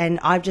books. And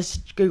I've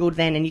just Googled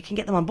then, and you can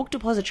get them on Book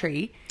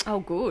Depository. Oh,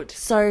 good.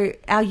 So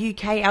our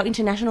UK, our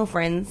international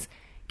friends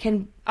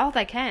can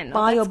They can.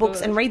 buy your books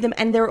and read them,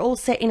 and they're all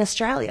set in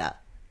Australia.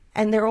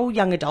 And they're all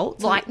young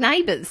adults. Like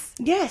Neighbours.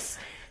 Yes.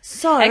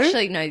 So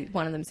Actually, no,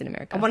 one of them's in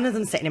America. one of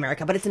them's set in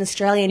America, but it's an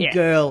Australian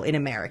girl in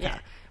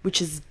America,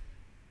 which is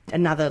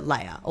another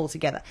layer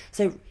altogether.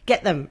 So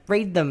get them,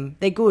 read them.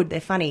 They're good. They're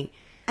funny.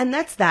 And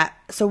that's that.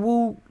 So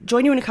we'll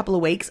join you in a couple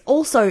of weeks.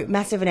 Also,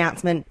 massive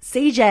announcement.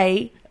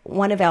 CJ,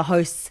 one of our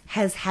hosts,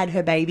 has had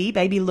her baby.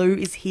 Baby Lou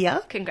is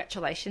here.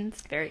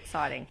 Congratulations. Very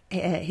exciting.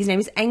 His name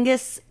is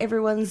Angus.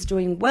 Everyone's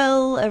doing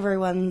well.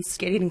 Everyone's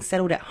getting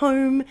settled at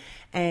home.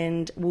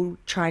 And we'll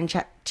try and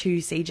chat to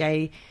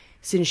CJ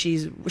as soon as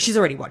she's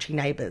already watching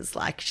Neighbours.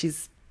 Like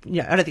she's, I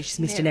don't think she's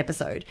missed an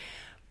episode.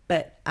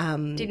 But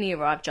didn't he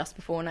arrive just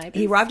before Neighbours?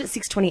 he arrived at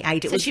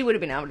 6:28. So she would have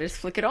been able to just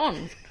flick it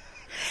on.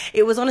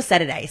 It was on a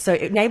Saturday, so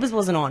Neighbours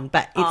wasn't on.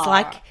 But it's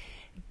like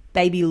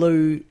Baby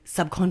Lou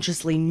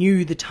subconsciously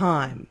knew the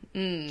time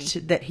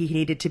that he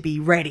needed to be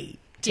ready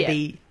to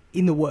be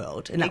in the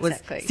world, and that was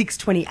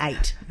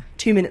 6:28,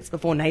 2 minutes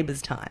before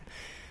Neighbours time.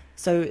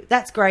 So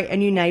that's great. A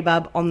new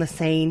neighbour on the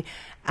scene.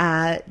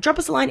 Drop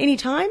us a line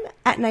anytime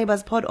at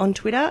NeighboursPod on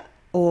Twitter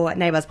or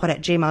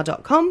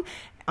neighbourspod@gmail.com.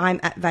 I'm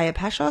at Vaya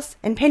Pashos.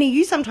 And Penny,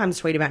 you sometimes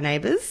tweet about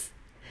Neighbours.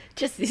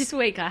 Just this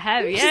week I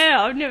have. Yeah,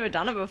 I've never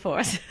done it before.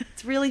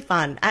 It's really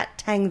fun. At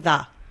Tang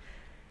The.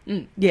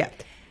 Yeah.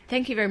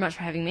 Thank you very much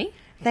for having me.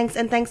 Thanks,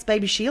 and thanks,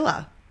 Baby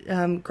Sheila.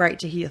 Great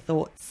to hear your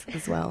thoughts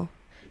as well.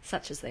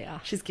 Such as they are.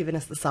 She's given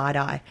us the side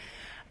eye.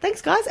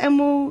 Thanks, guys, and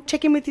we'll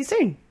check in with you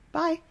soon.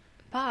 Bye.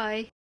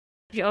 Bye.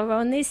 You're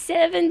only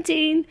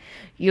 17.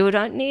 You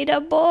don't need a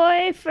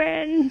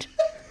boyfriend.